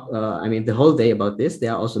could talk, the whole day about this.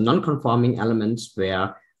 There are also non-conforming elements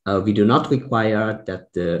where we do not require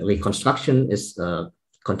that the reconstruction is a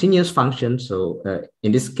continuous function. So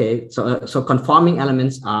in this case, so conforming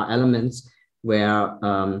elements are elements where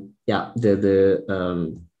the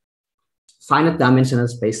finite dimensional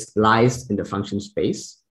space lies in the function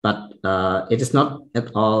space, but it is not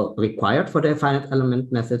at all required for the finite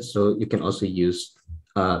element method. So you can also use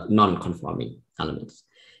non-conforming elements.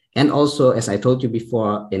 And also, as I told you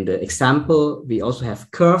before, in the example, we also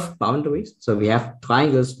have curved boundaries. So we have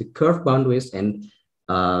triangles with curved boundaries, and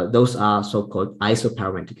those are so-called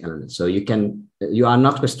isoparametric elements. So you are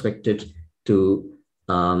not restricted to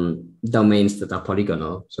domains that are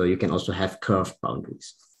polygonal. So you can also have curved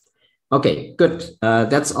boundaries. Okay, good.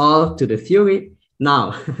 That's all to the theory.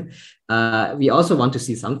 Now, we also want to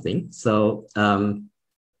see something. So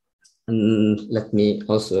let me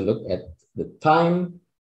also look at the time.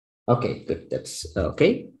 Okay, good. That's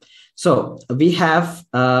okay. So we have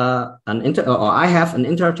I have an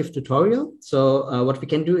interactive tutorial. So what we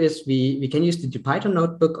can do is we can use the Python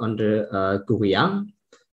notebook on the Gurian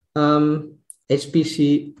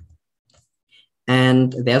HPC.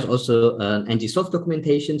 And there's also an NGSolve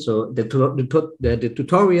documentation. So the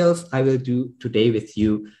tutorials I will do today with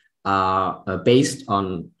you are based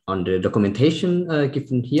on the documentation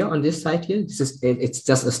given here on this site here. It's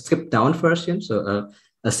just a stripped down version. So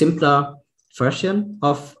a simpler version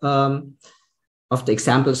of the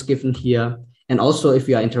examples given here. And also, if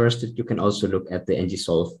you are interested, you can also look at the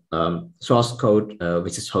NGSolve source code,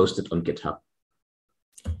 which is hosted on GitHub.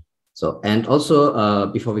 So, and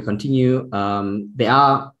also, before we continue, there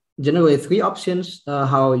are generally 3 options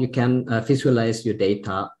how you can visualize your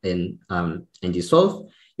data in NGSolve.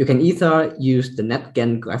 You can either use the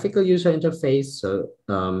NetGen graphical user interface. So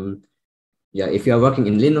yeah, if you are working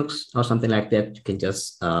in Linux or something like that, you can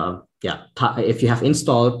just, if you have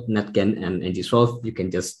installed NetGen and NGSolve, you can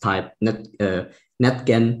just type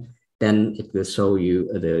NetGen, then it will show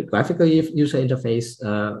you the graphical user interface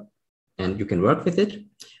and you can work with it.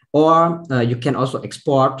 Or you can also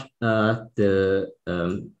export the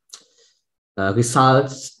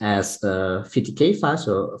results as a VTK file,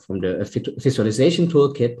 so from the visualization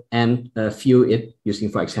toolkit, and view it using,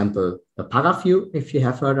 for example, a ParaView, if you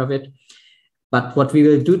have heard of it. But what we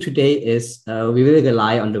will do today is we will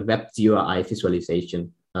rely on the web GUI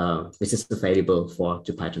visualization, which is available for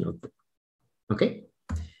the Python notebook. Okay,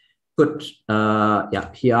 good.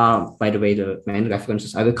 Yeah, here are, by the way, the main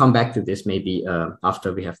references. I will come back to this maybe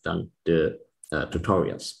after we have done the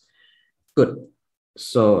tutorials. Good.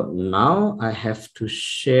 So now I have to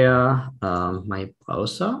share my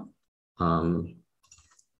browser.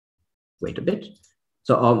 Wait a bit.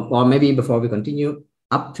 So, or maybe before we continue,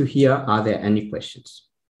 up to here, are there any questions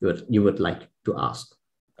you would like to ask?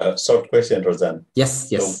 Short question, Rozan. Yes,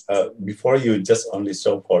 yes. So, before you just only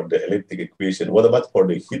show for the elliptic equation, what about for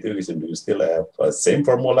the heat equation? Do you still have same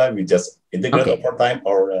formula? We just integrate over time,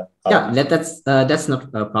 or yeah, that's not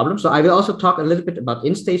a problem. So I will also talk a little bit about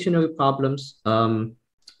in-stationary problems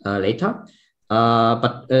later.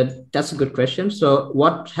 But that's a good question. So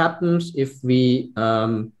what happens if we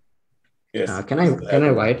yes, can I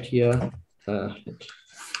write here?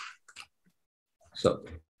 So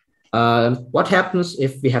what happens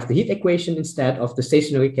if we have the heat equation instead of the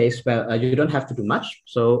stationary case? Well, you don't have to do much.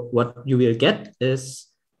 So what you will get is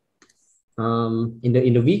in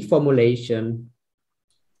the weak formulation.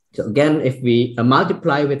 So again, if we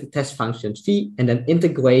multiply with the test function phi and then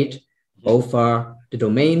integrate over the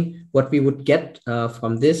domain, what we would get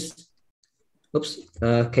from this. Oops,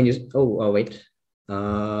 can you? Oh, wait.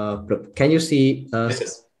 Can you see?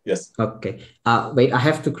 Yes. Yes. Okay. Wait, I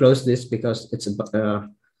have to close this because it's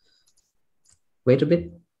wait a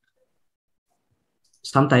bit.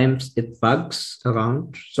 Sometimes it bugs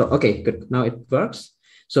around. So okay, good. Now it works.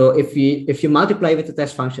 So if you multiply with the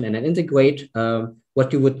test function and then integrate,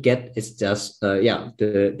 what you would get is just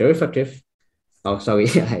the derivative. Oh, sorry,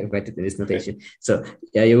 I read it in this notation. Okay. So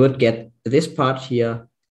yeah, you would get this part here.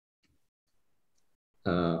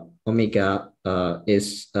 Omega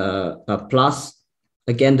is plus.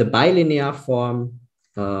 Again, the bilinear form.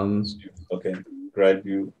 Okay, grad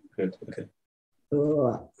view. Good. Okay.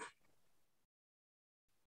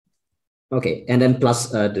 Okay, and then plus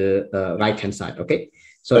the right-hand side. Okay,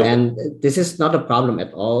 so okay. And this is not a problem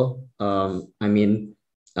at all. I mean,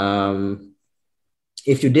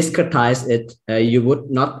 if you discretize it, you would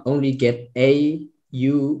not only get A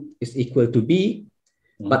U is equal to B,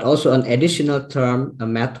 but also an additional term, a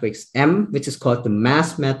matrix M, which is called the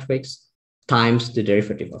mass matrix, times the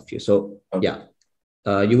derivative of U. So okay. Yeah,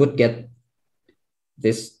 you would get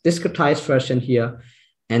this discretized version here,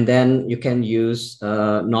 and then you can use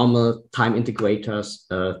normal time integrators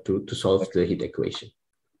to solve the heat equation.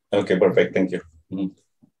 Okay, perfect. Thank you.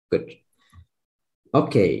 Good.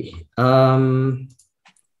 Okay.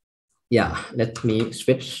 Yeah, let me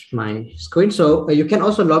switch my screen. So you can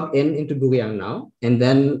also log into Guriang now. And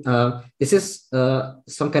then this is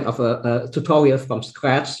some kind of a tutorial from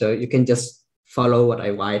scratch. So you can just follow what I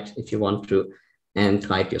write if you want to and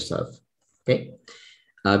try it yourself. Okay.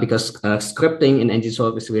 Because scripting in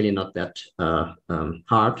NGSolve is really not that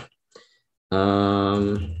hard.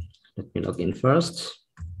 Let me log in first.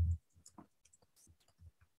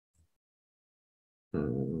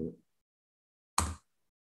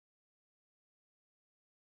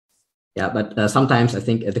 Yeah, but sometimes I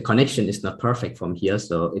think the connection is not perfect from here,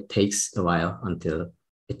 so it takes a while until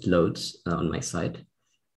it loads on my side.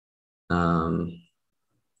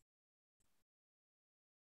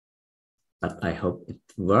 But I hope it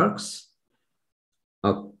works.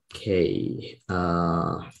 Okay,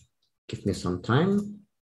 give me some time.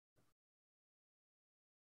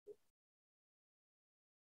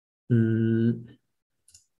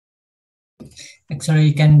 Actually,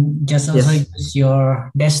 you can just also use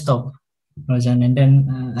your desktop, Rozan, and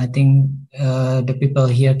then I think the people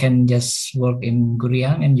here can just work in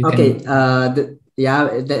Guriang, and you can.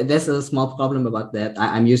 There's a small problem about that.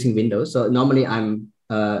 I'm using Windows, so normally I'm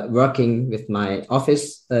working with my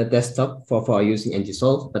Office desktop for using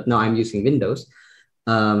NGSolve, but now I'm using Windows.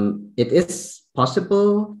 It is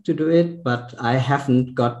possible to do it, but I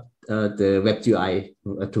haven't got the web UI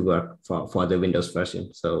to work for the Windows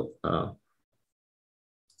version. So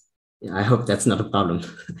I hope that's not a problem.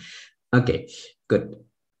 Okay, good.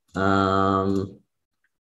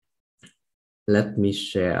 Let me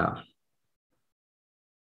share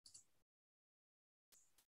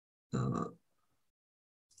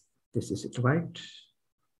this is it, right?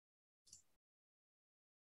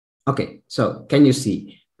 Okay, so can you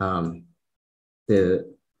see the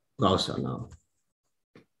browser now?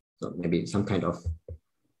 So maybe some kind of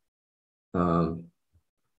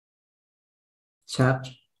chat.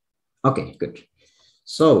 Okay, good.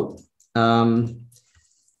 So,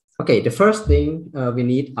 okay, the first thing we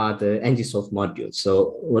need are the NGSolve modules.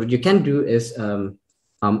 So what you can do is, oh,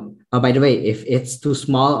 by the way, if it's too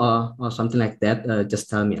small or something like that, just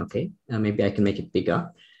tell me, okay? Maybe I can make it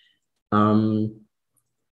bigger.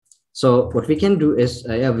 So what we can do is,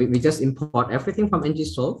 yeah, we just import everything from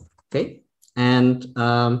NGSolve, okay? And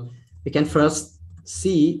we can first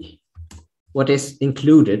see what is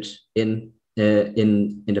included in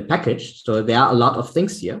the package. So there are a lot of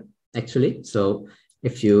things here, actually. So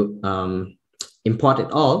if you import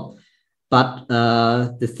it all, but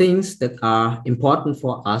the things that are important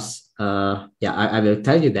for us, yeah, I will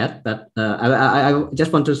tell you that, but I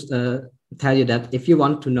just want to tell you that if you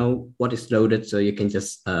want to know what is loaded, so you can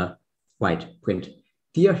just write print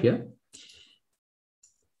here.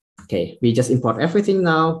 Okay, we just import everything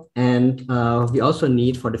now, and we also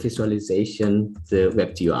need for the visualization the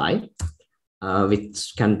web GUI,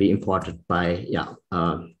 which can be imported by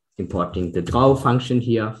importing the draw function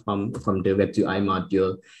here from the web GUI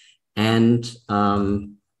module. And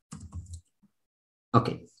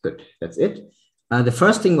okay, good, that's it. The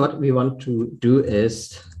first thing what we want to do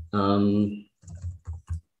is wait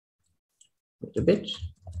a bit.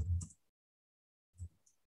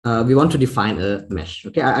 We want to define a mesh.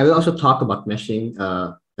 Okay, I will also talk about meshing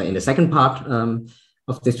in the second part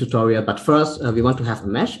of this tutorial. But first, we want to have a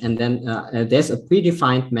mesh, and then there's a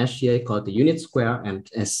predefined mesh here called the unit square. And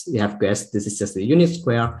as you have guessed, this is just the unit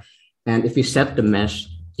square. And if we set the mesh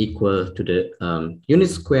equal to the unit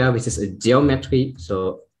square, which is a geometry,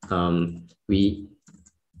 so we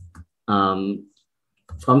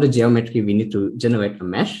from the geometry we need to generate a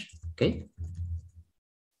mesh. Okay.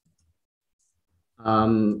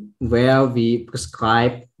 Where we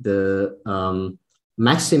prescribe the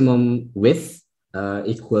maximum width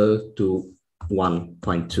equal to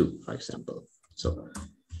 1.2, for example. So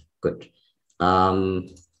good.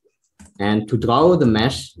 And to draw the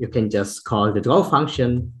mesh, you can just call the draw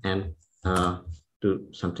function and do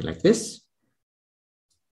something like this.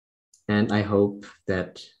 And I hope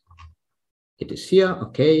that it is here.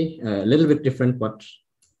 Okay, a little bit different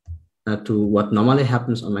to what normally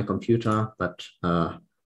happens on my computer, but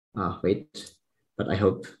wait, but I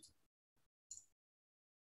hope,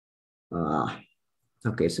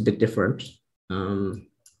 okay, it's a bit different to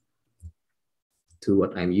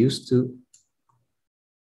what I'm used to.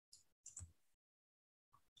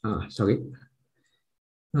 Sorry.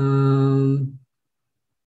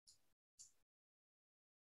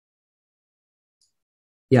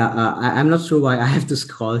 Yeah, I'm not sure why I have to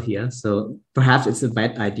scroll here. So perhaps it's a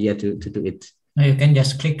bad idea to do it. No, you can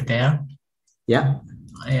just click there. Yeah.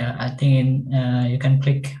 Yeah, I think you can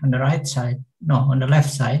click on the right side. No, on the left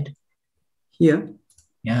side. Here.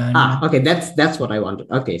 Yeah. Okay, that's what I wanted.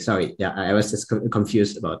 Okay, sorry. Yeah, I was just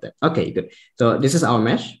confused about that. Okay, good. So this is our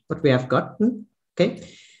mesh, what we have gotten. Okay,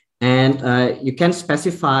 and you can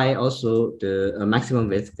specify also the maximum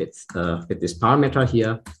width with this parameter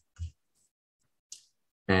here.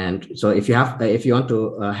 And so if you want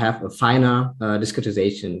to have a finer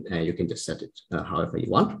discretization, you can just set it however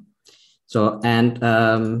you want. So, and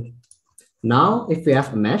now if we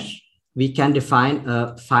have a mesh, we can define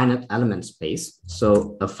a finite element space.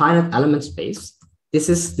 So a finite element space, this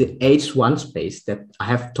is the H1 space that I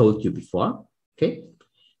have told you before. Okay.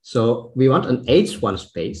 So we want an H1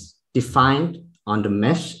 space defined on the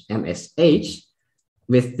mesh MSH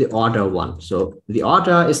with the order 1. So the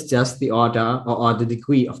order is just the order or the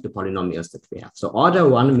degree of the polynomials that we have. So order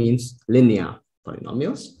 1 means linear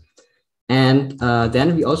polynomials. And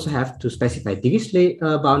then we also have to specify Dirichlet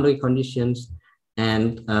boundary conditions.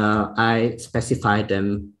 And I specify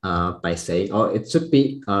them by saying, or it should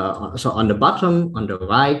be, so on the bottom, on the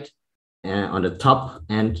right, on the top,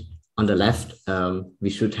 and on the left, we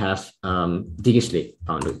should have Dirichlet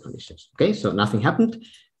boundary conditions. Okay, so nothing happened.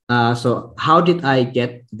 So how did I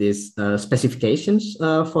get these specifications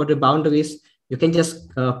for the boundaries? You can just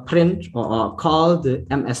print or call the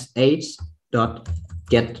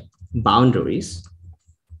msh.getBoundaries.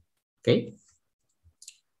 Okay.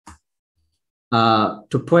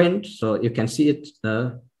 To print, so you can see it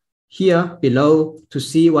here below to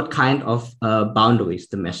see what kind of boundaries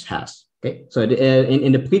the mesh has. Okay. So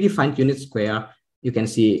in the predefined unit square, you can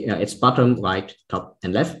see its bottom, right, top,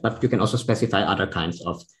 and left, but you can also specify other kinds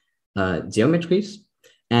of geometries.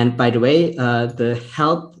 And by the way, the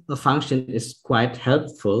help function is quite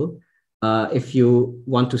helpful if you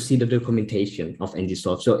want to see the documentation of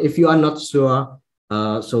NGSolve. So if you are not sure,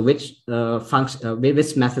 so which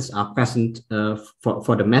which methods are present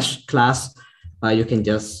for the mesh class, you can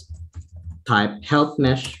just type help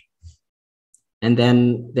mesh. And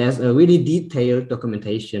then there's a really detailed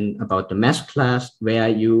documentation about the mesh class, where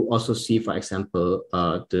you also see, for example,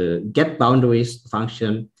 the get boundaries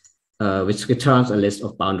function, which returns a list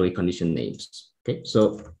of boundary condition names. Okay,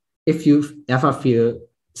 so if you ever feel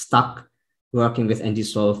stuck working with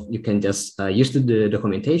NGSolve, you can just use the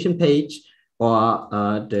documentation page or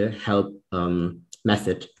the help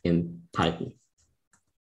method in Python.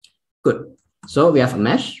 Good. So we have a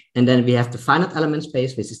mesh, and then we have the finite element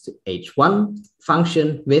space, which is the H1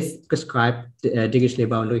 function with prescribed Dirichlet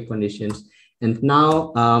boundary conditions. And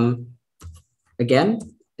now, again,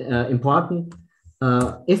 important,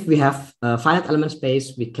 if we have a finite element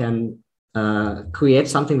space, we can create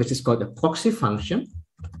something which is called a proxy function.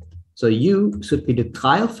 So U should be the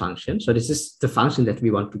trial function. So this is the function that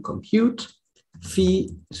we want to compute. Phi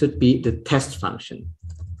should be the test function.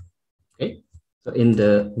 Okay. So in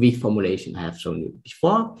the weak formulation I have shown you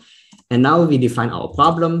before. And now we define our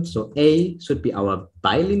problem. So A should be our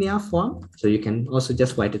bilinear form. So you can also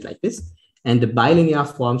just write it like this. And the bilinear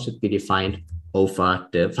form should be defined over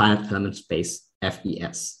the finite element space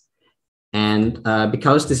FES. And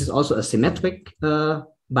because this is also a symmetric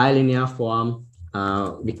bilinear form,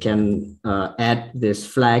 we can add this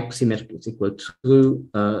flag symmetric is equal to true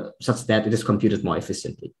such that it is computed more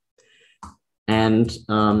efficiently. And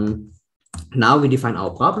now we define our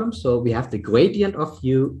problem. So we have the gradient of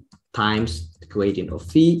U times the gradient of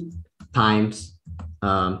phi times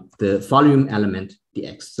the volume element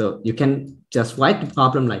dx. So you can just write the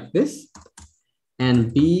problem like this.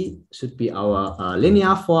 And B should be our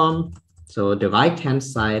linear form. So the right-hand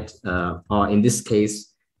side, or in this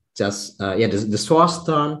case, just the source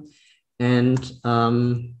term. And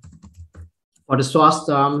for the source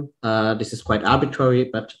term, this is quite arbitrary,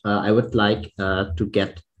 but I would like to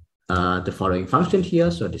get the following function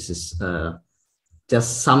here. So this is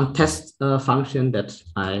just some test function that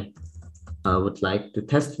I would like to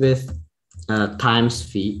test with times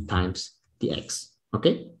phi times dx.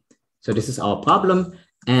 Okay, so this is our problem.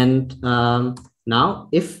 And now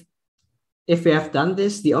if we have done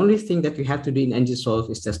this, the only thing that we have to do in NGSolve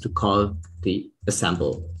is just to call the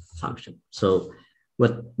assemble function. So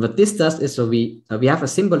what this does is, so we have a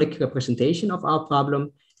symbolic representation of our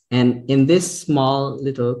problem. And in this small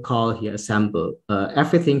little call here, assemble,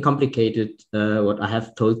 everything complicated, what I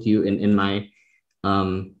have told you in my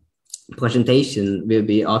presentation will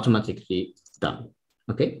be automatically done.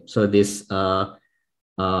 Okay, so this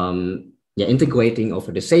integrating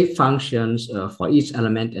over the save functions for each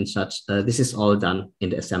element and such, this is all done in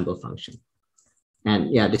the assemble function.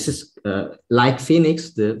 And yeah, this is like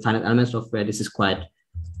Phoenix, the finite element software, this is quite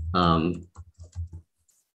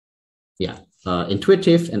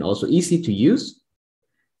intuitive and also easy to use.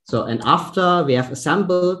 So, and after we have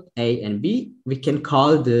assembled A and B, we can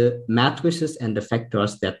call the matrices and the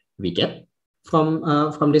vectors that we get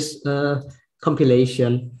from this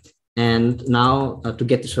compilation. And now to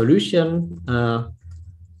get the solution,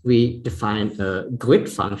 we define a grid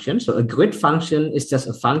function. So a grid function is just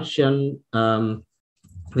a function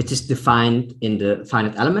which is defined in the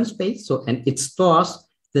finite element space. So, and it stores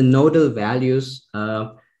the nodal values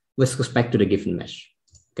with respect to the given mesh.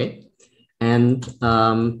 Okay. And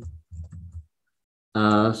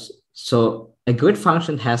so a grid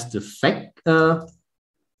function has the vector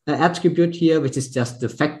attribute here, which is just the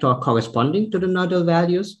vector corresponding to the nodal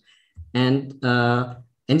values. And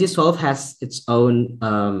NGSolve has its own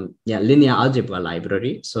linear algebra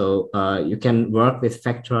library. So you can work with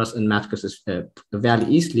vectors and matrices very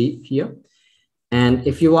easily here. And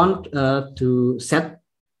if you want to set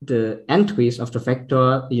the entries of the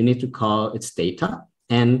vector, you need to call its data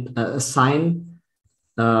and assign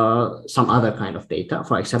some other kind of data.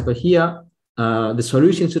 For example, here, the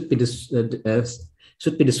solution should be the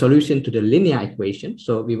solution to the linear equation.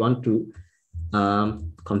 So we want to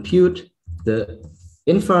compute the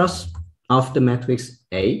inverse of the matrix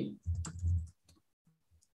A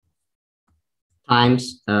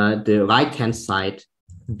times the right-hand side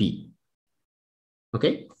B.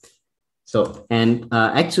 Okay, so, and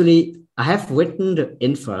actually I have written the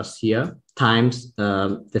inverse here times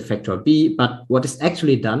the vector B, but what is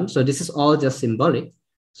actually done, so this is all just symbolic.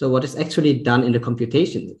 So what is actually done in the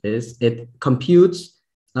computation is it computes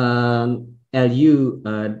LU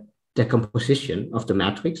decomposition of the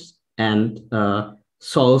matrix and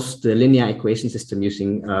solves the linear equation system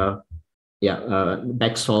using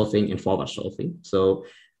back solving and forward solving. So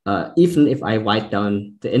even if I write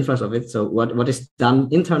down the inverse of it, so what is done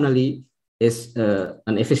internally is a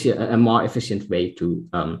more efficient way to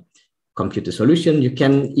compute the solution. You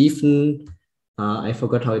can even, I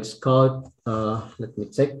forgot how it's called. Let me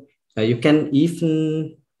check. You can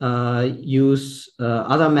even use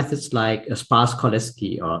other methods like a sparse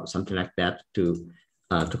Cholesky or something like that to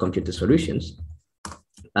compute the solutions.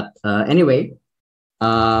 But anyway,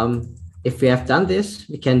 if we have done this,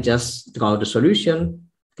 we can just draw the solution.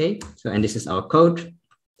 Okay, so and this is our code,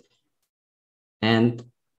 and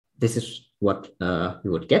this is what we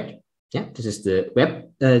would get. Yeah, this is the web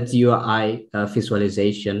GUI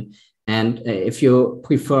visualization. And if you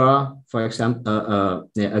prefer, for example,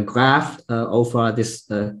 a graph over this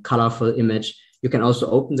colorful image, you can also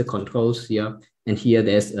open the controls here. And here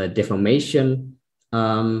there's a deformation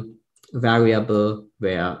variable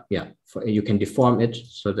where, you can deform it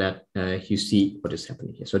so that you see what is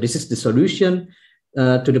happening here. So this is the solution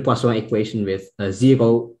to the Poisson equation with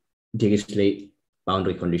 0 Dirichlet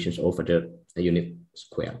boundary conditions over the unit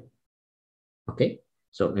square. Okay,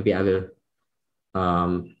 so maybe I will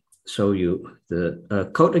show you the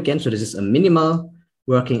code again. So this is a minimal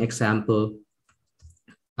working example.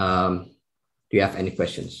 Do you have any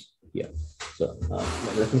questions here? So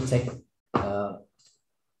let me take a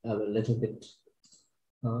little bit.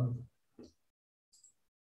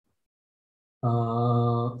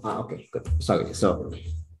 Okay, good. Sorry. So,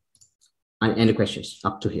 any questions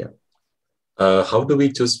up to here? How do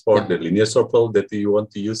we choose for the linear solver that you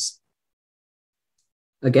want to use?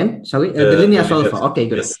 Again, sorry, the linear solver. Okay,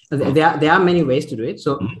 good. Yes. There are many ways to do it.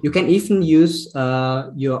 So you can even use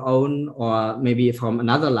your own, or maybe from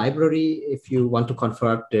another library if you want to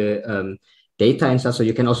convert the data and stuff. So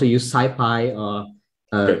you can also use SciPy or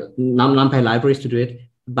NumPy libraries to do it.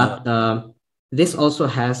 But this also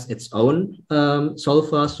has its own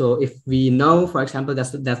solver. So if we know, for example,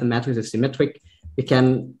 that the matrix is symmetric, we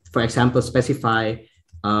can, for example, specify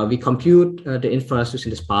we compute the inverse using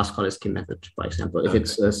the sparse Cholesky method, for example, if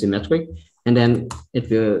it's symmetric, and then it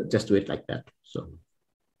will just do it like that. So,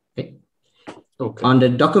 okay. On the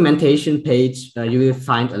documentation page, you will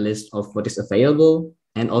find a list of what is available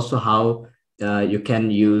and also how you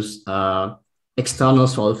can use external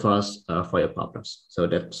solvers for your problems. So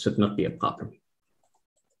that should not be a problem.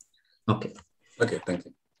 Okay. Okay, thank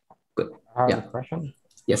you. Good. I have a question.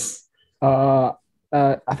 Yes.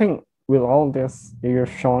 I think with all this you've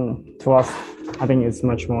shown to us, I think it's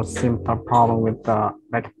much more simple problem with the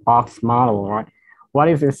like box model, right? What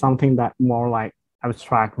if it's something that more like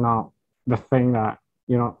abstract, not the thing that,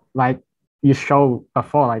 you know, like you showed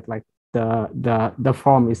before, like the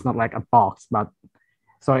form is not like a box, but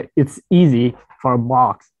so it's easy for a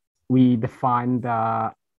box. We define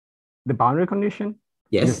the boundary condition,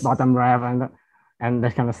 yes, this bottom left and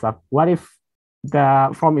that kind of stuff. What if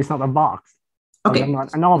the form is not a box? Okay.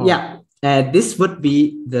 Not a normal? Yeah. This would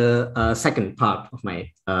be the second part of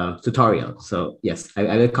my tutorial. So yes,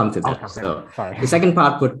 I will come to that. Okay, so sorry. The second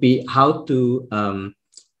part would be how to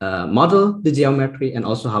model the geometry and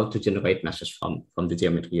also how to generate meshes from the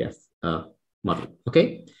geometry you have modeled.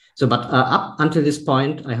 Okay. So, but up until this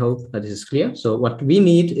point, I hope that this is clear. So what we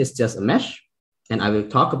need is just a mesh, and I will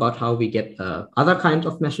talk about how we get other kinds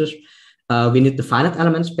of meshes. We need the finite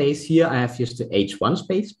element space. Here I have used the H1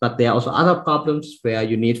 space, but there are also other problems where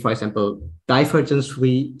you need, for example,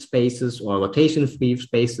 divergence-free spaces or rotation-free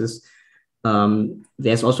spaces.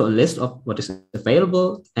 There's also a list of what is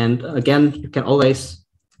available. And again, you can always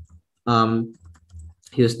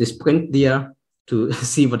use this print there to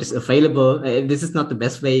see what is available. This is not the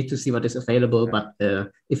best way to see what is available, but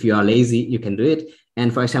if you are lazy, you can do it.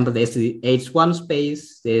 And for example, there's the H1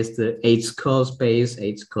 space, there's the H curl space,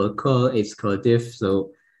 H curl curl, H curl diff.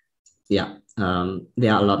 So yeah,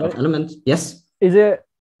 there are a lot of elements. Yes? Is it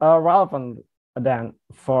relevant then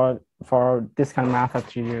for this kind of method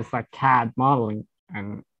to use like CAD modeling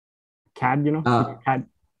and CAD, you know? CAD.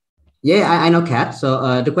 Yeah, I know CAD.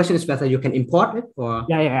 So the question is whether you can import it or...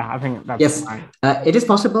 Yeah, I think that's yes, fine. It is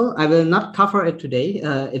possible. I will not cover it today.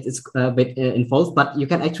 It is a bit involved, but you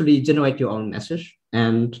can actually generate your own message.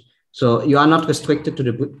 And so you are not restricted to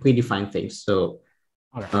the predefined things. So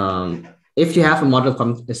okay. If you have a model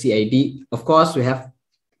from the CAD, of course, we have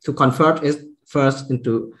to convert it first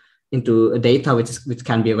into a data which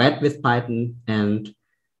can be read with Python. And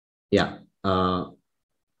yeah,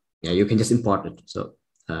 you can just import it. So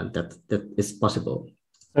that is possible.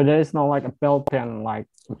 So there is no like a built-in like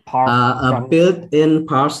parse. A built-in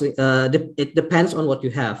parsing. It depends on what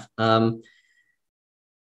you have. I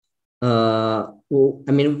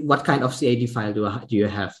mean, what kind of CAD file do you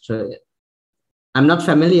have? So I'm not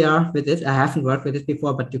familiar with it. I haven't worked with it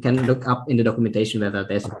before, but you can look up in the documentation whether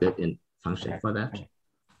there's a built-in function for that.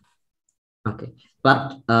 Okay,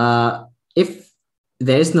 but if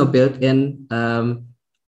there is no built-in,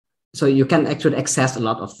 so you can actually access a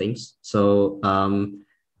lot of things. So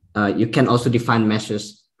you can also define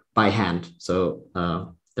meshes by hand. So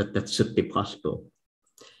that should be possible.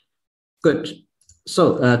 Good.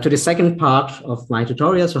 So to the second part of my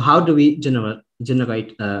tutorial. So how do we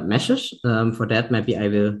generate meshes? For that, maybe I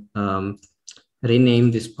will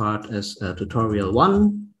rename this part as tutorial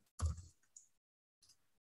 1.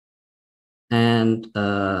 And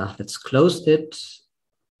let's close it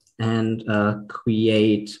and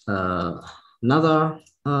create another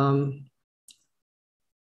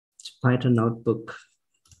Python notebook.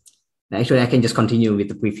 Actually, I can just continue with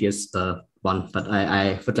the previous one, but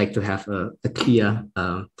I would like to have a clear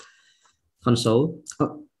console.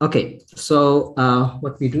 Oh, okay, so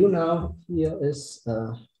what we do now here is,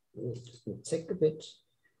 take a bit.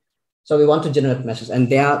 So we want to generate meshes, and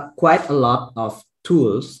there are quite a lot of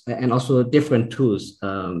tools and also different tools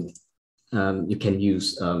you can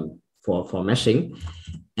use for meshing.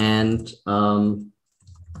 And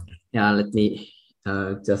yeah, let me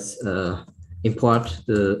just import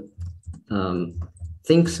the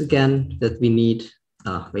things again that we need.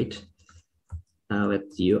 Wait,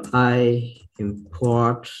 with UI,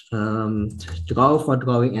 import draw for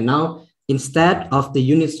drawing. And now instead of the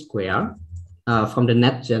unit square from the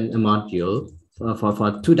NetGen module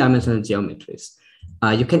for two-dimensional geometries,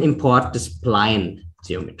 you can import the spline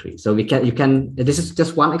geometry. So you can, this is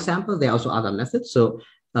just one example. There are also other methods. So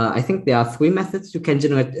I think there are 3 methods you can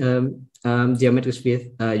generate geometries with.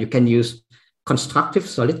 You can use constructive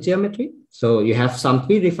solid geometry. So you have some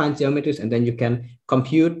predefined geometries, and then you can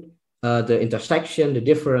compute the intersection, the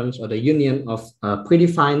difference, or the union of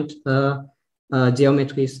predefined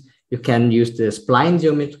geometries. You can use the spline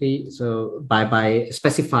geometry. So by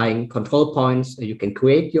specifying control points, you can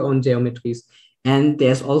create your own geometries. And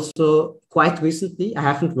there's also, quite recently, I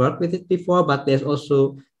haven't worked with it before, but there's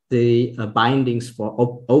also the bindings for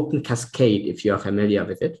open cascade, if you are familiar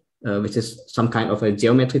with it, which is some kind of a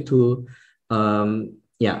geometry tool.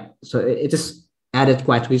 Yeah, so it is added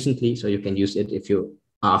quite recently, so you can use it if you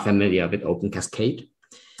are familiar with open cascade.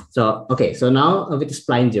 So, okay, so now with the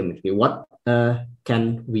spline geometry, what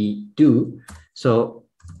can we do? So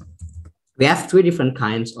we have 3 different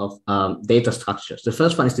kinds of data structures. The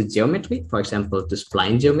first one is the geometry, for example, the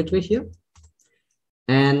spline geometry here.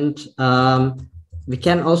 And we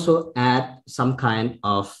can also add some kind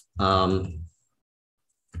of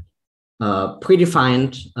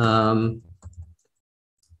predefined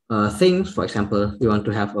things. For example, we want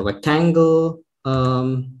to have a rectangle,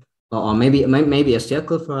 or maybe a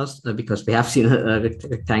circle first, because we have seen a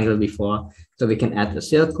rectangle before. So we can add a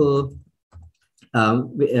circle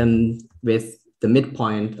with the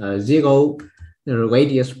midpoint 0, the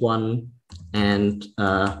radius 1, and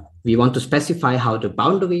we want to specify how the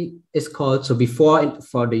boundary is called. So before,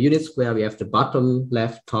 for the unit square, we have the bottom,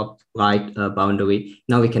 left, top, right boundary.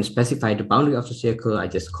 Now we can specify the boundary of the circle. I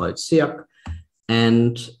just call it circ.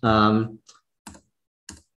 And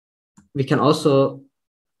we can also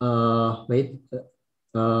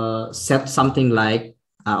set something like,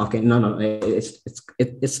 okay, no,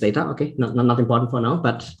 it's later. Okay, not important for now.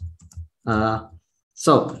 But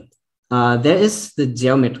there is the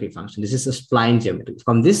geometry function. This is a spline geometry.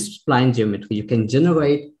 From this spline geometry, you can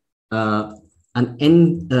generate a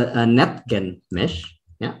NetGen mesh,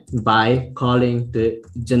 yeah, by calling the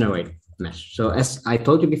generate mesh. So as I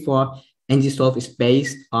told you before, NGSolve is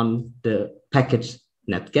based on the package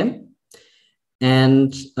NetGen.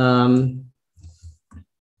 And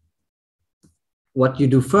what you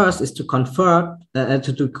do first is to convert,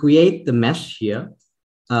 to create the mesh here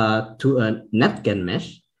to a NetGen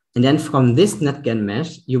mesh. And then from this NetGen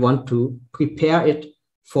mesh, you want to prepare it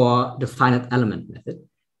for the finite element method.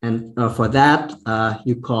 And for that,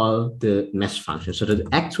 you call the mesh function. So the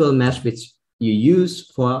actual mesh which you use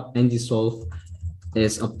for NGSolve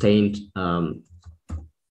is obtained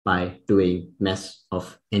by doing mesh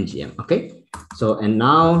of NGM. Okay, so and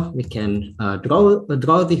now we can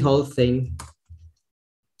draw the whole thing,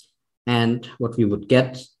 and what we would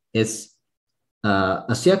get is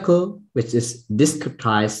a circle which is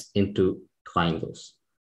discretized into triangles.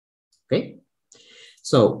 Okay,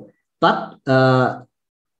 so but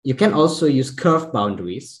you can also use curved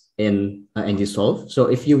boundaries in NGSolve. So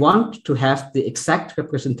if you want to have the exact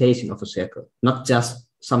representation of a circle, not just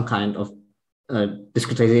some kind of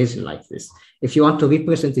discretization like this, if you want to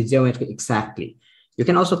represent the geometry exactly, you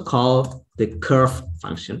can also call the curve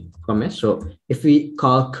function from it. So if we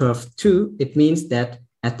call curve2, it means that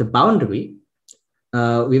at the boundary,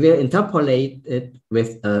 we will interpolate it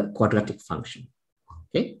with a quadratic function.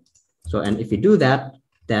 Okay, so and if we do that,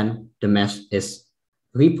 then the mesh is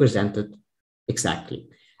represented exactly.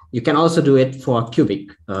 You can also do it for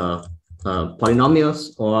cubic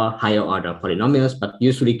polynomials or higher order polynomials, but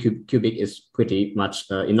usually cubic is pretty much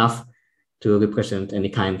enough to represent any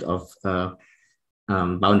kind of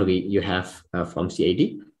boundary you have from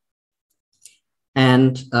CAD.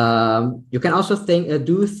 And you can also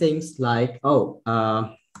do things like,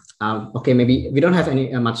 okay, maybe we don't have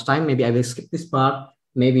any much time. Maybe I will skip this part.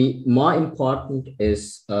 Maybe more important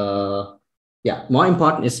is, so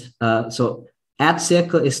add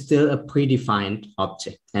circle is still a predefined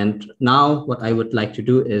object. And now what I would like to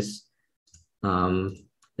do is,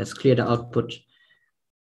 let's clear the output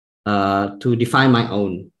to define my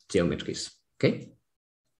own geometries. Okay.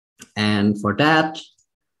 And for that,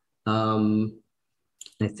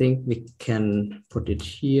 I think we can put it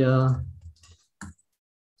here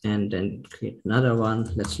and then create another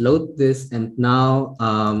one. Let's load this. And now,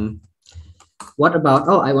 what about,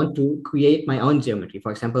 I want to create my own geometry.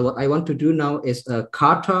 For example, what I want to do now is a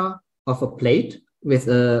quarter of a plate with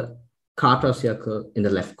a quarter circle in the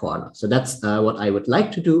left corner. So that's what I would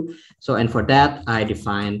like to do. So, and for that, I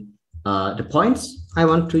define the points I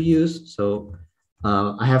want to use. So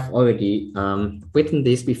I have already written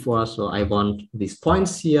this before, so I want these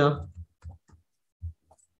points here.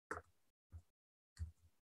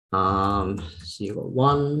 0,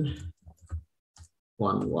 1,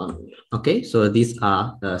 1, 1. Okay, so these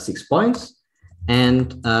are 6 points.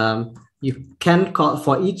 And you can call,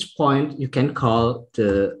 for each point, you can call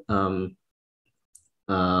the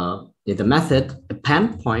method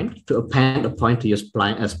append point to append a point to your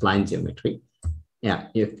spline geometry. Yeah,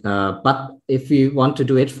 but if we want to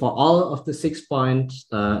do it for all of the 6 points,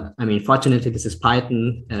 I mean, fortunately, this is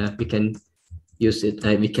Python. We can use it.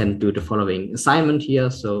 We can do the following assignment here.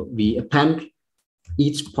 So we append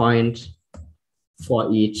each point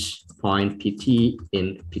for each point PT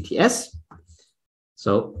in PTS.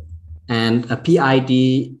 So, and a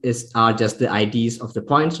PID are just the IDs of the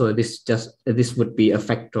point. So this would be a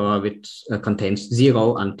vector which contains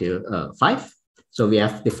 0 until 5. So we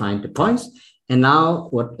have defined the points. And now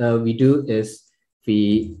what we do is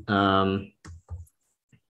we,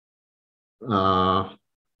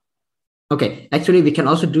 okay, actually we can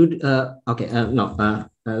also do, okay,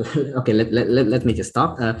 let me just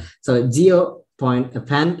stop. So 0 point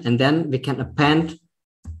append, and then we can append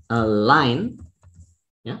a line,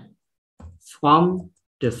 yeah, from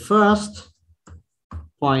the first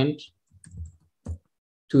point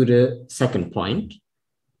to the second point.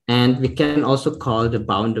 And we can also call the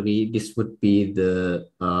boundary, this would be the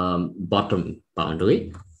bottom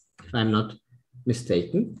boundary, if I'm not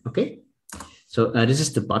mistaken. Okay, so this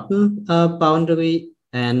is the bottom boundary,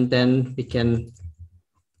 and then we can,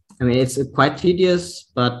 I mean, it's quite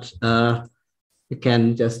tedious, but we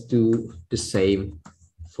can just do the same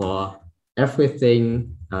for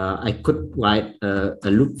everything. I could write a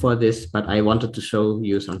loop for this, but I wanted to show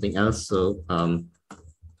you something else. So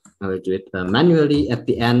I will do it manually. At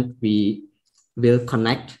the end, we will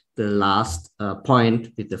connect the last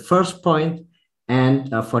point with the first point.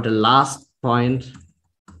 And for the last point,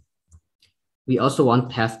 we also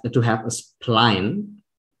want to have a spline.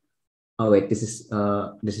 Oh wait, this is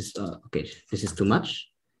okay. This is too much.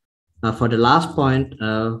 For the last point,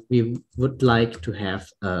 we would like to have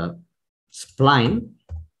a spline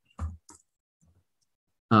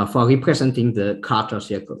for representing the quarter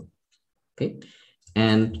circle. Okay.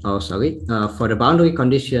 And for the boundary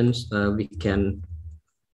conditions, we can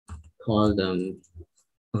call them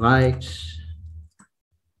right,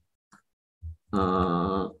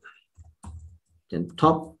 then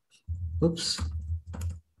top, oops.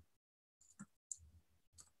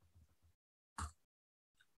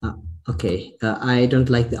 Okay, I don't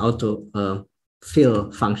like the auto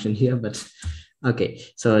fill function here, but okay.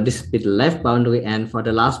 So this would be the left boundary, and for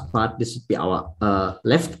the last part, this would be our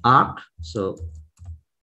left arc. So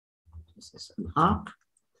this is an arc.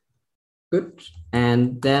 Good.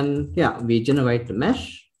 And then, yeah, we generate the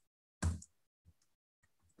mesh.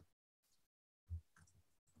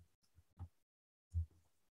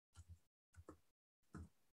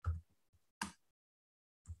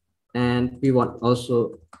 And we want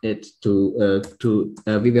also it to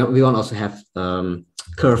we want also have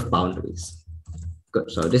curved boundaries. Good.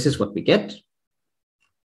 So this is what we get.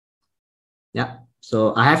 Yeah.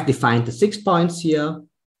 So I have defined the 6 points here.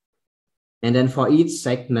 And then for each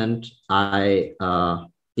segment, I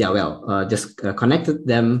just connected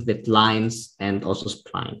them with lines and also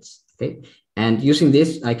splines. Okay, and using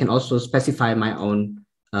this, I can also specify my own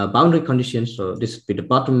boundary conditions. So this would be the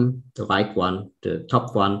bottom, the right one, the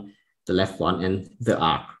top one, the left one, and the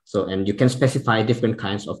arc. So, and you can specify different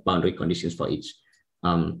kinds of boundary conditions for each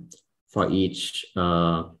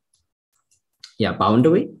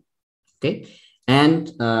boundary. Okay,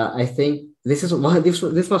 and I think this is what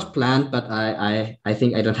this was planned, but I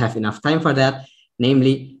think I don't have enough time for that.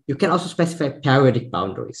 Namely, you can also specify periodic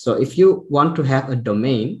boundaries. So if you want to have a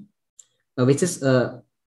domain, which is a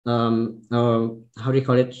how do you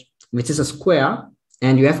call it? Which is a square,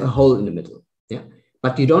 and you have a hole in the middle. Yeah,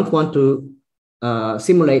 but you don't want to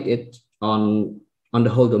simulate it on the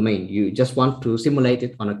whole domain. You just want to simulate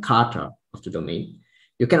it on a quarter of the domain.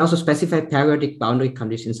 You can also specify periodic boundary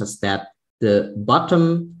conditions such that the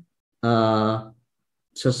bottom,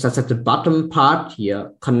 such that the bottom part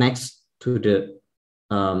here connects to the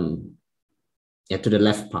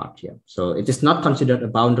left part here. So it is not considered a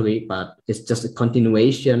boundary, but it's just a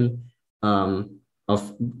continuation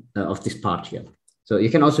of this part here. So you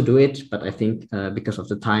can also do it, but I think because of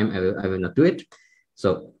the time, I will not do it.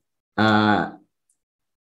 So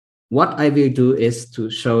what I will do is to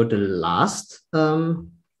show the last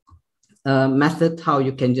method how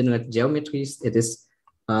you can generate geometries. It is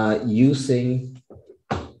using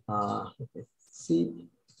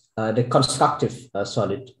the constructive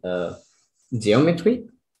solid geometry.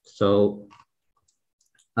 So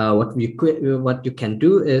what you can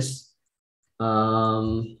do is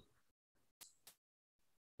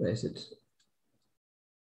where is it?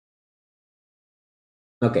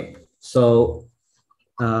 Okay, so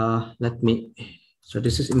so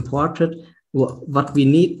this is important. What we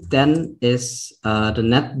need then is the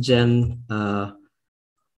NetGen.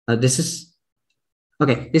 This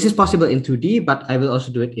is possible in 2D, but I will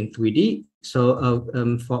also do it in 3D. So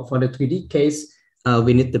for the 3D case,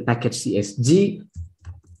 we need the package CSG.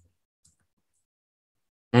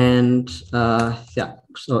 And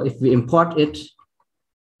so if we import it,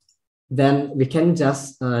 then we can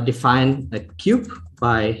just define a cube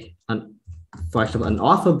by, for example, an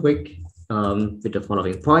ortho brick with the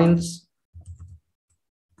following points.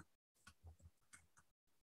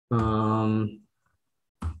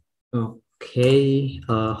 Okay,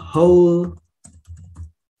 a hole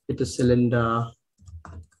with a cylinder.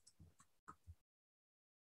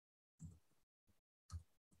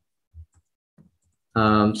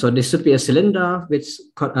 So this should be a cylinder which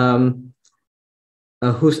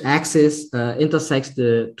whose axis intersects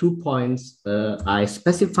the 2 points I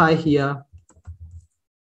specify here.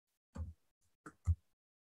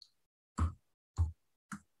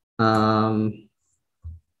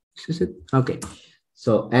 Is it? Okay.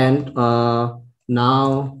 So, and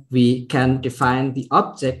now we can define the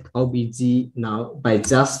object OBG now by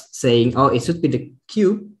just saying, oh, it should be the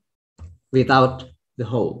cube without the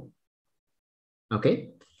hole. Okay.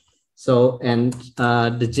 So, and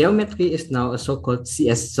the geometry is now a so-called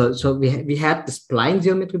CS. So we had the spline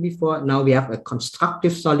geometry before. Now we have a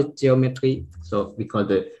constructive solid geometry. So we call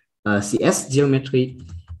the CS geometry.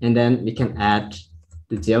 And then we can add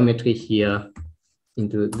the geometry here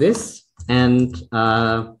into this. And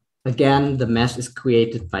again, the mesh is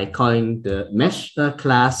created by calling the mesh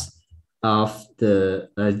class of the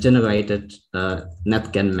generated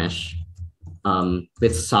NetGen mesh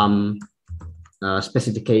with some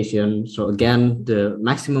specification. So again, the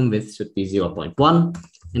maximum width should be 0.1,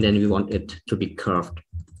 and then we want it to be curved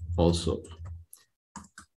also.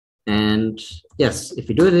 And yes, if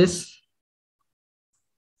we do this,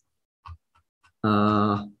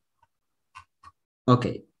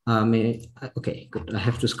 okay. Okay, good. I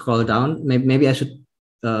have to scroll down. Maybe I should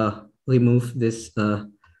remove this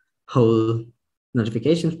whole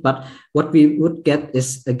notifications. But what we would get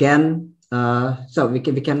is again, so we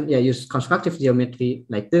can use constructive geometry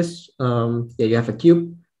like this. You have a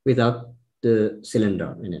cube without the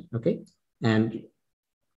cylinder in it. Okay, and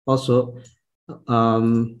also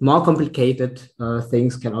more complicated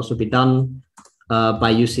things can also be done by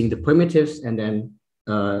using the primitives and then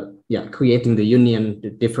creating the union, the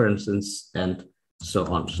differences, and so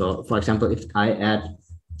on. So for example, if I add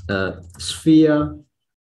a sphere,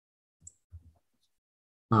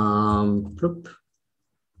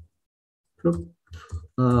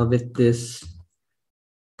 with this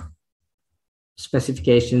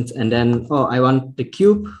specifications, and then, oh, I want the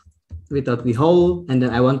cube without the hole, and then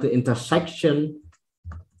I want the intersection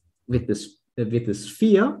with the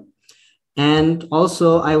sphere. And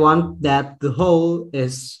also I want that the hole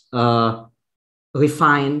is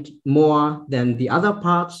refined more than the other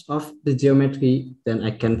parts of the geometry. Then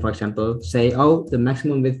I can, for example, say, oh, the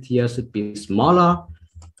maximum width here should be smaller.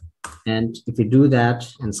 And if we do that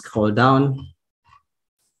and scroll down,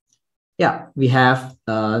 we have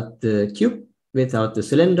the cube without the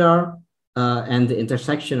cylinder and the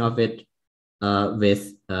intersection of it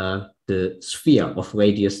with the sphere of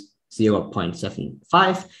radius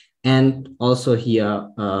 0.75. And also here,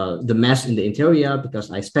 the mesh in the interior,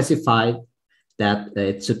 because I specified that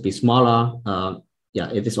it should be smaller. Yeah,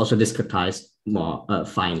 it is also discretized more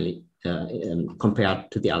finely compared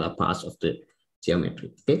to the other parts of the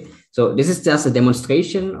geometry. Okay, so this is just a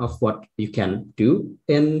demonstration of what you can do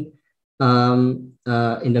in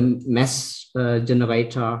the mesh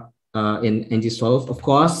generator in NGSolve. Of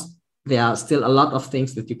course, there are still a lot of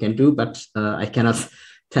things that you can do, but I cannot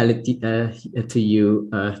tell it to you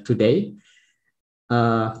today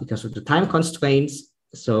because of the time constraints.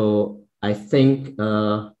 So I think,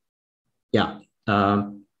 yeah,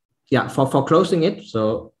 for closing it.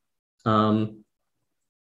 So I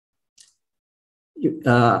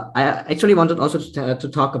actually wanted also to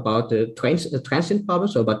talk about the transient problem,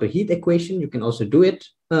 so about the heat equation. You can also do it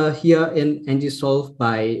here in NGSolve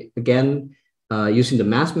by, again, using the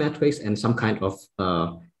mass matrix and some kind of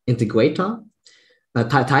integrator,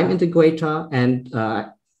 time integrator. And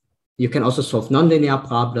you can also solve nonlinear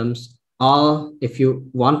problems. Or if you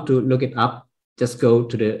want to look it up, just go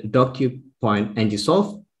to the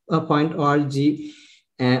docu.ngsolve.org,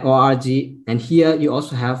 and here you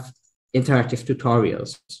also have interactive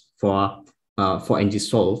tutorials for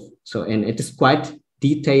NGSolve. So, and it is quite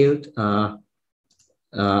detailed. I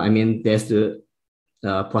mean, there's the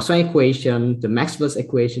Poisson equation, the Maxwell's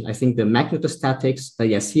equation. I think the magnetostatics,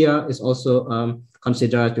 yes, here is also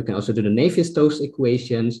considered. You can also do the Navier-Stokes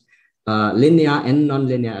equations, linear and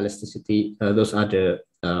nonlinear elasticity. Those are the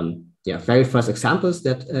very first examples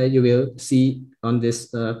that you will see on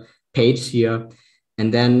this page here.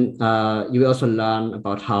 And then you will also learn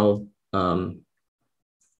about how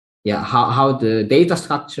the data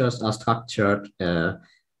structures are structured,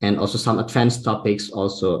 and also some advanced topics,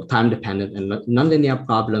 also time-dependent and nonlinear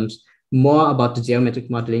problems, more about the geometric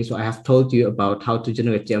modeling. So I have told you about how to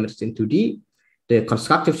generate geometries in 2D, the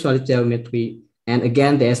constructive solid geometry. And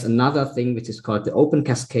again, there's another thing which is called the open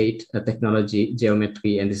cascade technology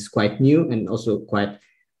geometry. And this is quite new and also quite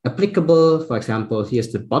applicable. For example,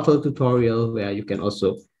 here's the bottle tutorial where you can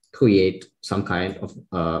also create some kind of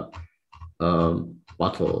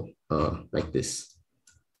bottle like this.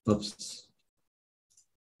 Oops.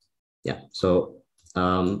 Yeah, so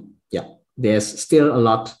there's still a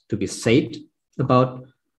lot to be said about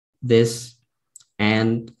this.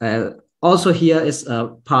 And also here is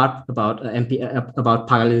a part about about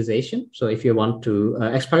parallelization. So if you want to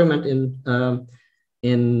experiment on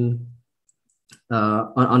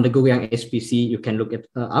the Guoyang HPC, you can look it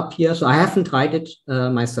up here. So I haven't tried it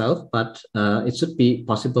myself, but it should be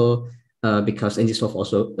possible because NGSolve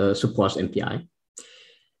also supports MPI.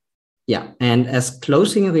 Yeah, and as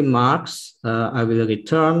closing remarks, I will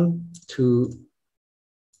return to,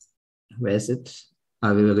 where is it?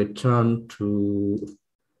 I will return to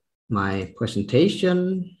my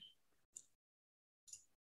presentation.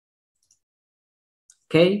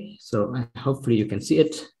 Okay, so hopefully you can see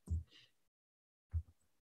it.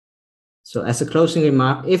 So as a closing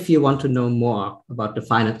remark, if you want to know more about the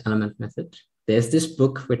finite element method, there's this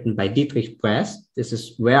book written by Dietrich Press. This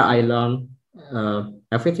is where I learned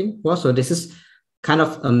everything. Also, this is kind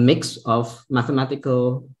of a mix of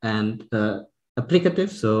mathematical and applicative.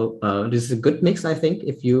 So this is a good mix, I think,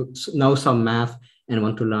 if you know some math and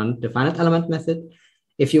want to learn the finite element method.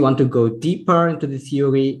 If you want to go deeper into the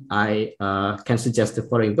theory, I can suggest the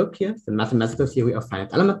following book here, The Mathematical Theory of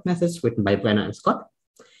Finite Element Methods, written by Brenner and Scott.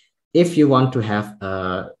 If you want to have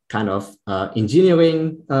a kind of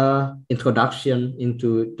engineering introduction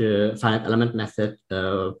into the finite element method,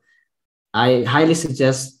 I highly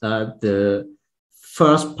suggest the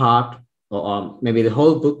first part, or maybe the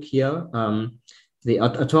whole book here, the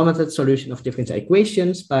automated solution of differential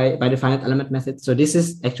equations by the finite element method. So this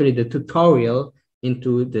is actually the tutorial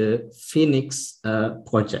into the Phoenix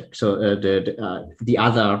project. So the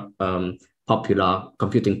other popular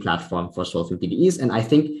computing platform for solving PDEs. And I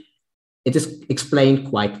think it is explained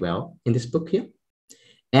quite well in this book here.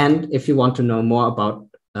 And if you want to know more about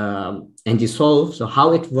NGSolve, so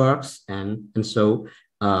how it works, and so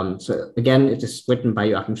again, it is written by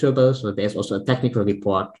Joachim Schöbel. So there's also a technical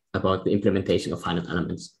report about the implementation of finite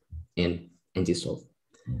elements in NGSolve.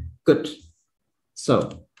 Good.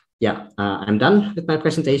 So yeah, I'm done with my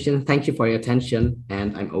presentation. Thank you for your attention,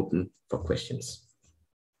 and I'm open for questions.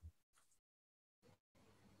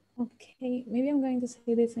 Okay, maybe I'm going to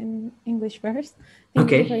say this in English first.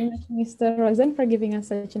 Thank you very much, Mr. Rozan, for giving us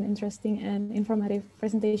such an interesting and informative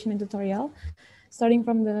presentation and tutorial, starting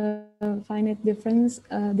from the finite difference,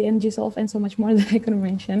 the NGSolve, and so much more that I couldn't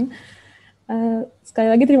mention.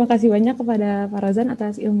 Sekali lagi terima kasih banyak kepada Pak Rozan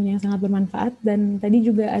atas ilmunya yang sangat bermanfaat, dan tadi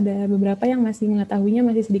juga ada beberapa yang masih mengetahuinya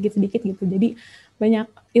masih sedikit-sedikit gitu. Jadi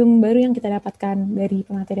banyak ilmu baru yang kita dapatkan dari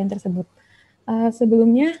pematerian tersebut.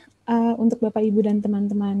 Sebelumnya untuk Bapak Ibu dan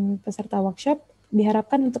teman-teman peserta workshop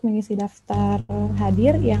diharapkan untuk mengisi daftar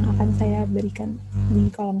hadir yang akan saya berikan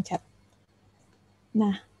di kolom chat.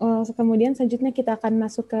 Nah, kemudian selanjutnya kita akan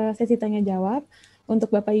masuk ke sesi tanya jawab. Untuk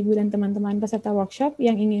Bapak, Ibu, dan teman-teman peserta workshop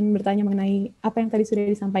yang ingin bertanya mengenai apa yang tadi sudah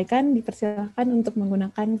disampaikan, dipersilakan untuk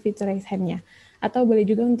menggunakan fitur raise hand-nya. Atau boleh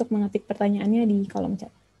juga untuk mengetik pertanyaannya di kolom chat.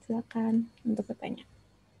 Silakan untuk bertanya.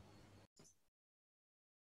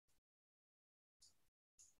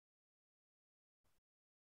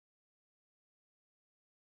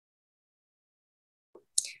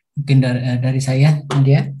 Mungkin dari saya,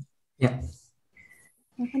 Nadia. Ya.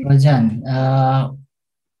 Rozan,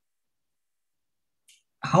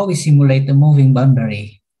 how we simulate the moving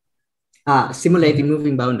boundary? Simulating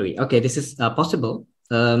moving boundary. Okay, this is possible.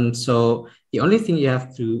 So the only thing you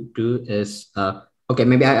have to do is, okay,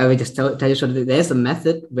 maybe I will just tell you, so there's a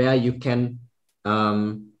method where you can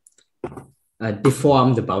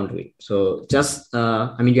deform the boundary. So just,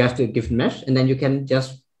 I mean, you have to give mesh, and then you can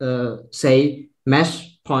just say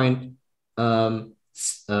mesh point,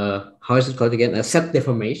 how is it called again? A set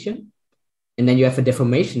deformation. And then you have a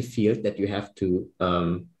deformation field that you have to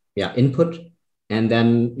input. And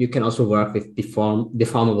then you can also work with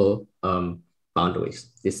deformable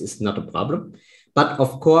boundaries. This is not a problem. But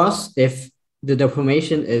of course, if the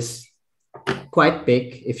deformation is quite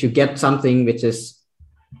big, if you get something which is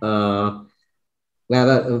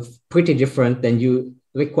pretty different, then you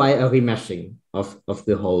require a remeshing of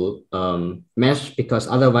the whole mesh, because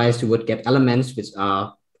otherwise you would get elements which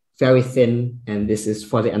are very thin, and this is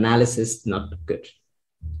for the analysis not good.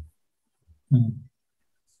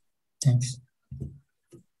 Thanks.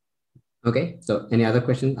 Okay, so any other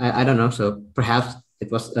question? I don't know. So perhaps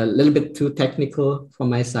it was a little bit too technical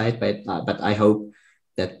from my side, but I hope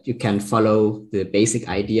that you can follow the basic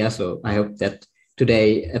idea. So I hope that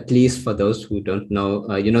today, at least for those who don't know,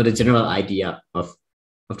 you know the general idea of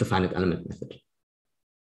the finite element method.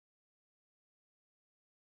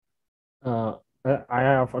 I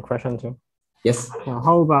have a question too. Yes.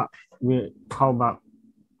 How about the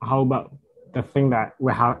thing that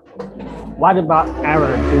we have? What about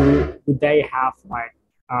error? Do they have like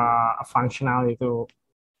a functionality to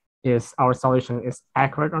is our solution is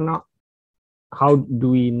accurate or not? How do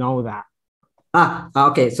we know that?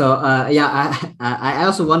 Okay. So I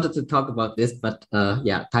also wanted to talk about this, but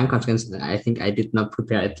time constraints. I think I did not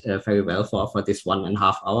prepare it very well for this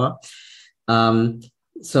 1.5 hour.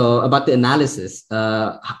 So about the analysis,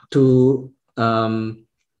 for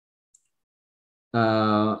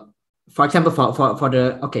example, for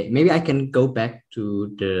the, okay, maybe I can go back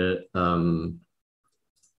to the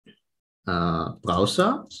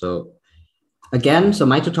browser. So again, so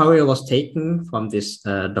my tutorial was taken from this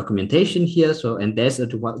documentation here. So, and there's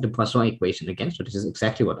the Poisson equation again. So this is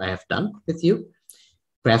exactly what I have done with you.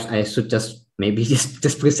 Perhaps I should just maybe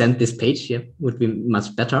just present this page here, would be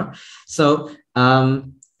much better. So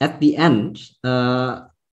at the end,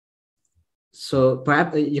 so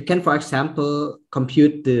perhaps you can, for example,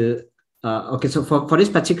 compute the, okay, so for this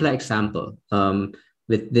particular example,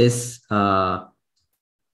 with this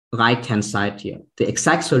right-hand side here, the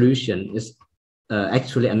exact solution is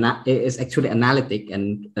actually analytic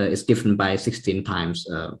and is given by 16 times.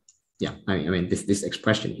 I mean this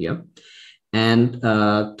expression here. And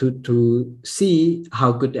to see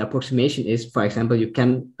how good the approximation is, for example, you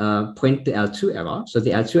can print the L2 error. So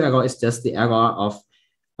the L2 error is just the error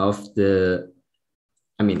of the,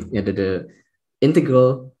 I mean, the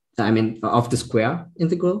integral, I mean, of the square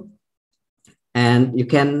integral. And you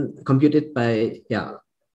can compute it by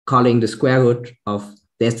calling the square root of,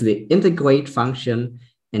 there's the integrate function,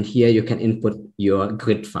 and here you can input your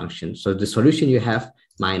grid function. So the solution you have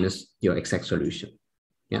minus your exact solution.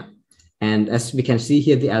 Yeah. And as we can see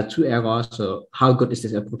here, the L2 error, so how good is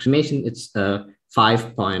this approximation? It's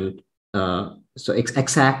 5 point, so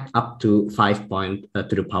exact up to 5 point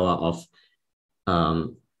to the power of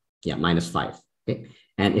 -5. Okay.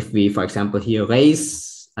 And if we, for example, here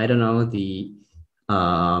raise, I don't know, the,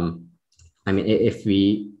 I mean, if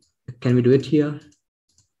we, can we do it here?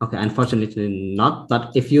 Okay, unfortunately not.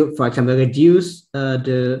 But if you, for example, reduce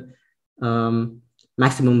the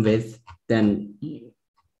maximum width, then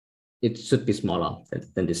it should be smaller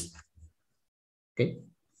than this. Okay.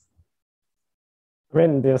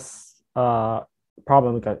 When this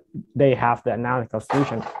problem, because they have the analytical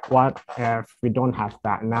solution, what if we don't have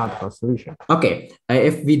that analytical solution? Okay,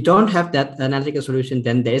 if we don't have that analytical solution,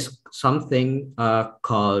 then there's something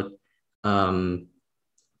called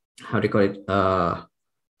how do you call it?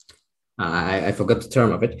 I forgot the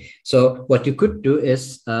term of it. So what you could do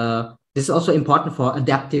is, this is also important for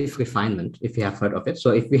adaptive refinement, if you have heard of it.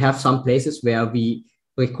 So if we have some places where we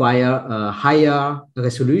require a higher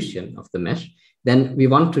resolution of the mesh, then we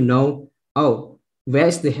want to know, oh,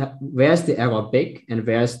 where's the error big and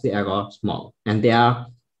where's the error small? And there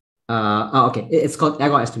are, okay, it's called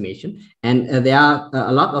error estimation. And there are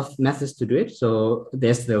a lot of methods to do it. So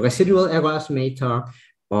there's the residual error estimator,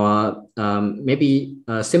 or maybe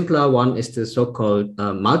a simpler one is the so-called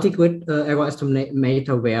multi-grid error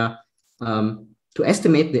estimator, where to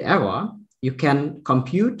estimate the error, you can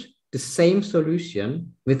compute the same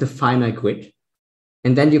solution with the finite grid,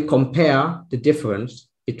 and then you compare the difference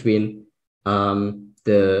between so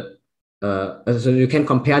you can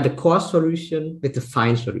compare the coarse solution with the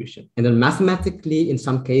fine solution, and then mathematically, in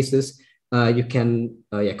some cases, you can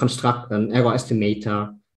construct an error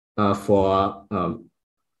estimator for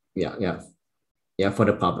for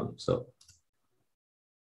the problem. So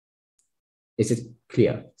is it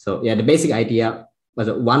clear? So yeah, the basic idea,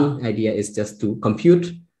 one idea is just to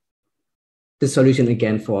compute the solution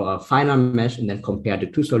again for a finer mesh and then compare the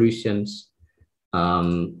two solutions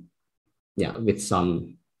with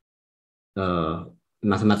some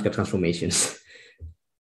mathematical transformations.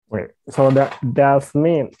 Wait, so that does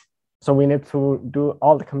mean, so we need to do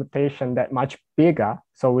all the computation that much bigger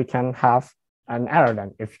so we can have an error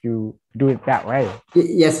then if you do it that way.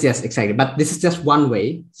 Yes, exactly. But this is just one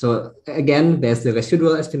way. So again, there's the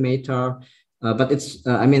residual estimator, but it's,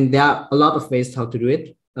 I mean, there are a lot of ways how to do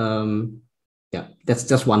it. That's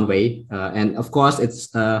just one way. And of course,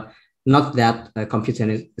 it's not that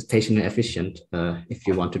computationally efficient if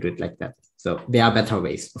you want to do it like that. So there are better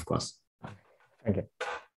ways, of course. Okay.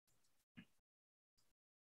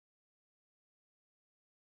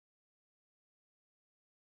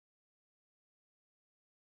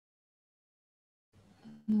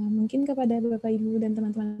 Mungkin kepada Bapak, Ibu, dan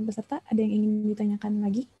teman-teman peserta, ada yang ingin ditanyakan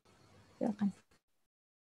lagi? Silakan.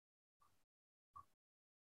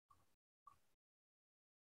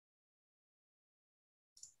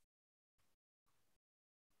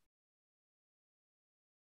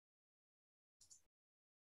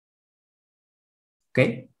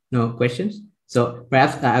 Okay, no questions? So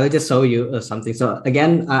perhaps I will just show you something. So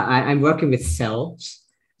again, I'm working with cells.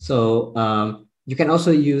 So you can also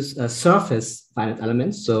use surface finite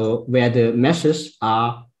elements. So where the meshes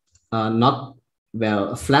are not,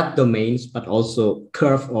 well, flat domains, but also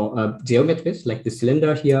curve or geometries like the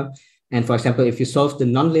cylinder here. And for example, if you solve the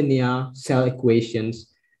nonlinear cell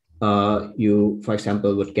equations, you, for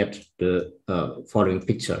example, would get the following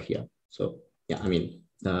picture here. So yeah, I mean,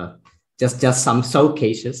 just some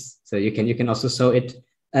showcases. So you can also show it.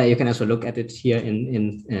 You can also look at it here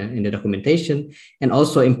in the documentation. And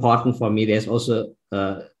also important for me, there's also,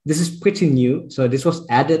 this is pretty new. So this was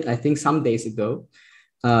added, I think, some days ago.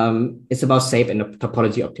 It's about shape and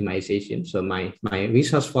topology optimization. So my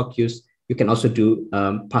research focus, you can also do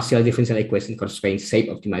partial differential equation constraint shape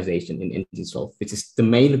optimization in NGSolve, which is the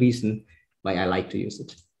main reason why I like to use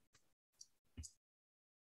it.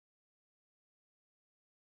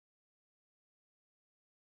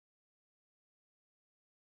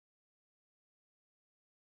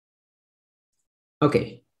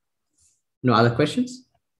 Okay, no other questions?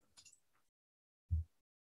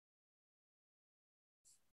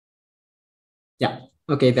 Yeah,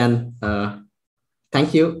 okay, then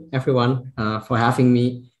thank you everyone for having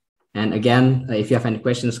me. And again, if you have any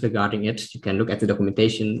questions regarding it, you can look at the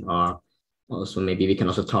documentation, or also maybe we can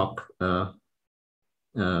also talk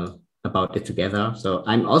about it together. So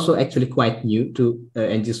I'm also actually quite new to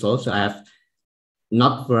NGSolve, so I have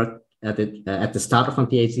not worked at it at the start of my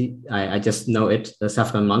PhD. I just know it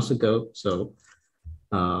several months ago. So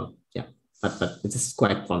yeah, but it is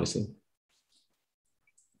quite promising.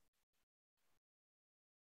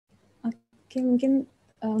 Oke, mungkin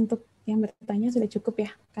untuk yang bertanya sudah cukup ya,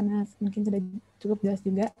 karena mungkin sudah cukup jelas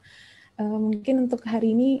juga. Mungkin untuk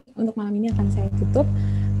hari ini, untuk malam ini akan saya tutup.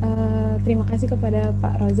 Terima kasih kepada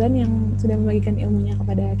Pak Rozan yang sudah membagikan ilmunya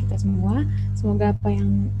kepada kita semua. Semoga apa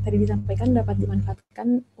yang tadi disampaikan dapat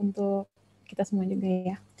dimanfaatkan untuk kita semua juga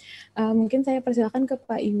ya. Mungkin saya persilakan ke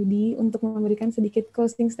Pak Yudi untuk memberikan sedikit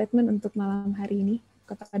closing statement untuk malam hari ini.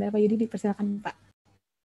 Kepada Pak Yudi, dipersilakan Pak.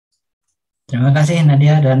 Terima kasih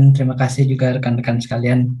Nadia, dan terima kasih juga rekan-rekan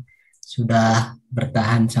sekalian sudah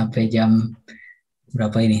bertahan sampai jam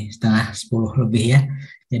berapa ini, 9:30 lebih ya.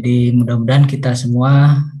 Jadi mudah-mudahan kita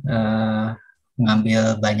semua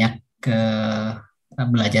mengambil banyak,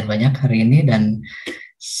 belajar banyak hari ini. Dan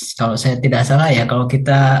kalau saya tidak salah ya, kalau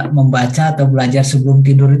kita membaca atau belajar sebelum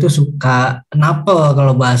tidur itu suka napel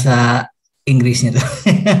kalau bahasa Inggrisnya tuh.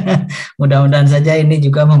 Mudah-mudahan saja ini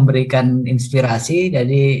juga memberikan inspirasi.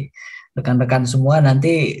 Jadi rekan-rekan semua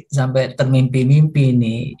nanti sampai termimpi-mimpi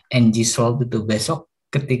nih NGSolve itu besok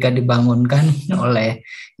ketika dibangunkan oleh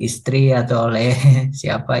istri atau oleh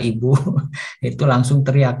siapa ibu itu langsung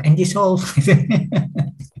teriak NGSolve.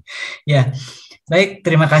 Ya, baik,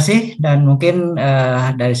 terima kasih dan mungkin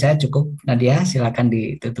dari saya cukup. Nadia, silakan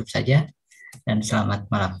ditutup saja dan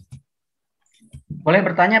selamat malam. Boleh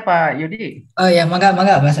bertanya Pak Yudi? Oh ya, mangga,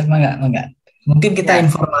 Mas, mangga. Mungkin kita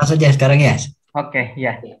informal saja sekarang ya. Oke,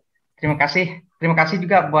 ya. Terima kasih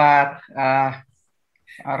juga buat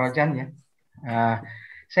Rozan ya.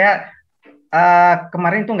 Saya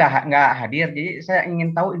kemarin tuh nggak hadir, jadi saya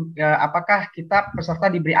ingin tahu apakah kita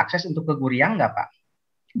peserta diberi akses untuk ke Guriang nggak Pak?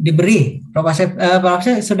 Diberi,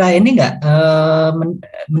 Pak sudah ini nggak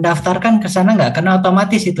mendaftarkan ke sana nggak? Karena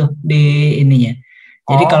otomatis itu di ininya.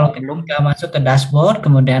 Jadi kalau kita masuk ke dashboard,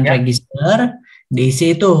 kemudian register,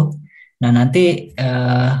 diisi itu. Nah nanti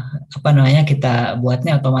kita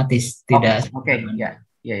buatnya otomatis, tidak. Oke,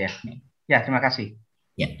 ya, terima kasih.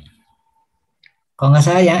 Ya. Kalau nggak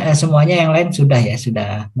salah ya semuanya yang lain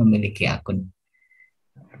sudah memiliki akun.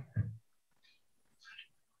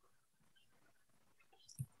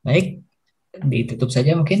 Baik, ditutup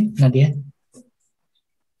saja mungkin Nadia.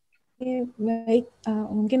 Oke, baik.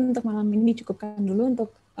 Mungkin untuk malam ini dicukupkan dulu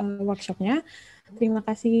untuk workshopnya. Terima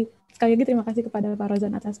kasih sekali lagi, terima kasih kepada Pak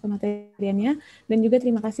Rozan atas pemateriannya, dan juga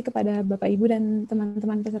terima kasih kepada Bapak Ibu dan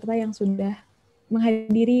teman-teman peserta yang sudah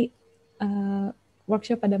menghadiri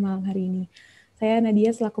workshop pada malam hari ini. Saya Nadia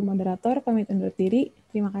selaku moderator, pamit undur diri.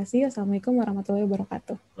 Terima kasih. Wassalamualaikum warahmatullahi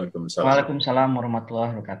wabarakatuh. Waalaikumsalam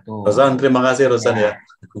warahmatullahi wabarakatuh. Rozan, terima kasih Rozan ya.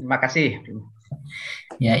 Terima kasih.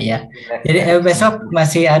 Ya. Jadi besok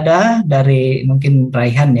masih ada dari mungkin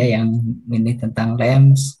Raihan ya yang ini tentang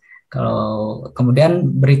LEMS. Kalau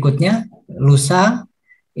kemudian berikutnya lusa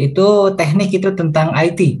itu teknik itu tentang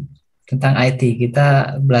IT. Tentang IT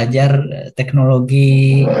kita belajar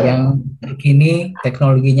teknologi yang kini,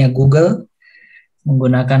 teknologinya Google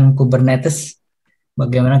menggunakan Kubernetes.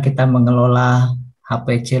 Bagaimana kita mengelola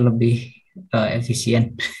HPC lebih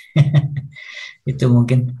efisien. Itu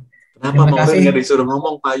mungkin. Kenapa Maureen nggak disuruh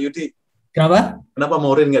ngomong Pak Yudi? Kenapa? Kenapa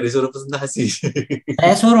Maureen nggak disuruh presentasi?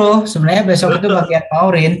 Saya suruh, sebenarnya besok itu bagian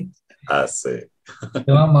Maureen. Asik.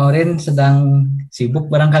 Cuma Maureen sedang sibuk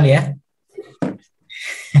barangkali ya.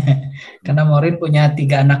 Karena Maureen punya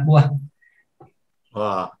 3 anak buah.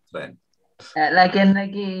 Wah, keren. Lagi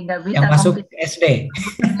nggak bisa. Yang masuk SD.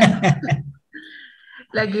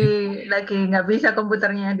 lagi nggak bisa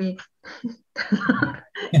komputernya di.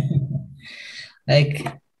 Baik,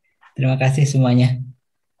 terima kasih semuanya.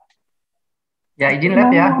 Ya, izin lihat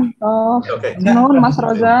ya. Mas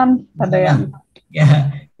Rozan, ada yang.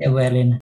 Ya Bu Erlina.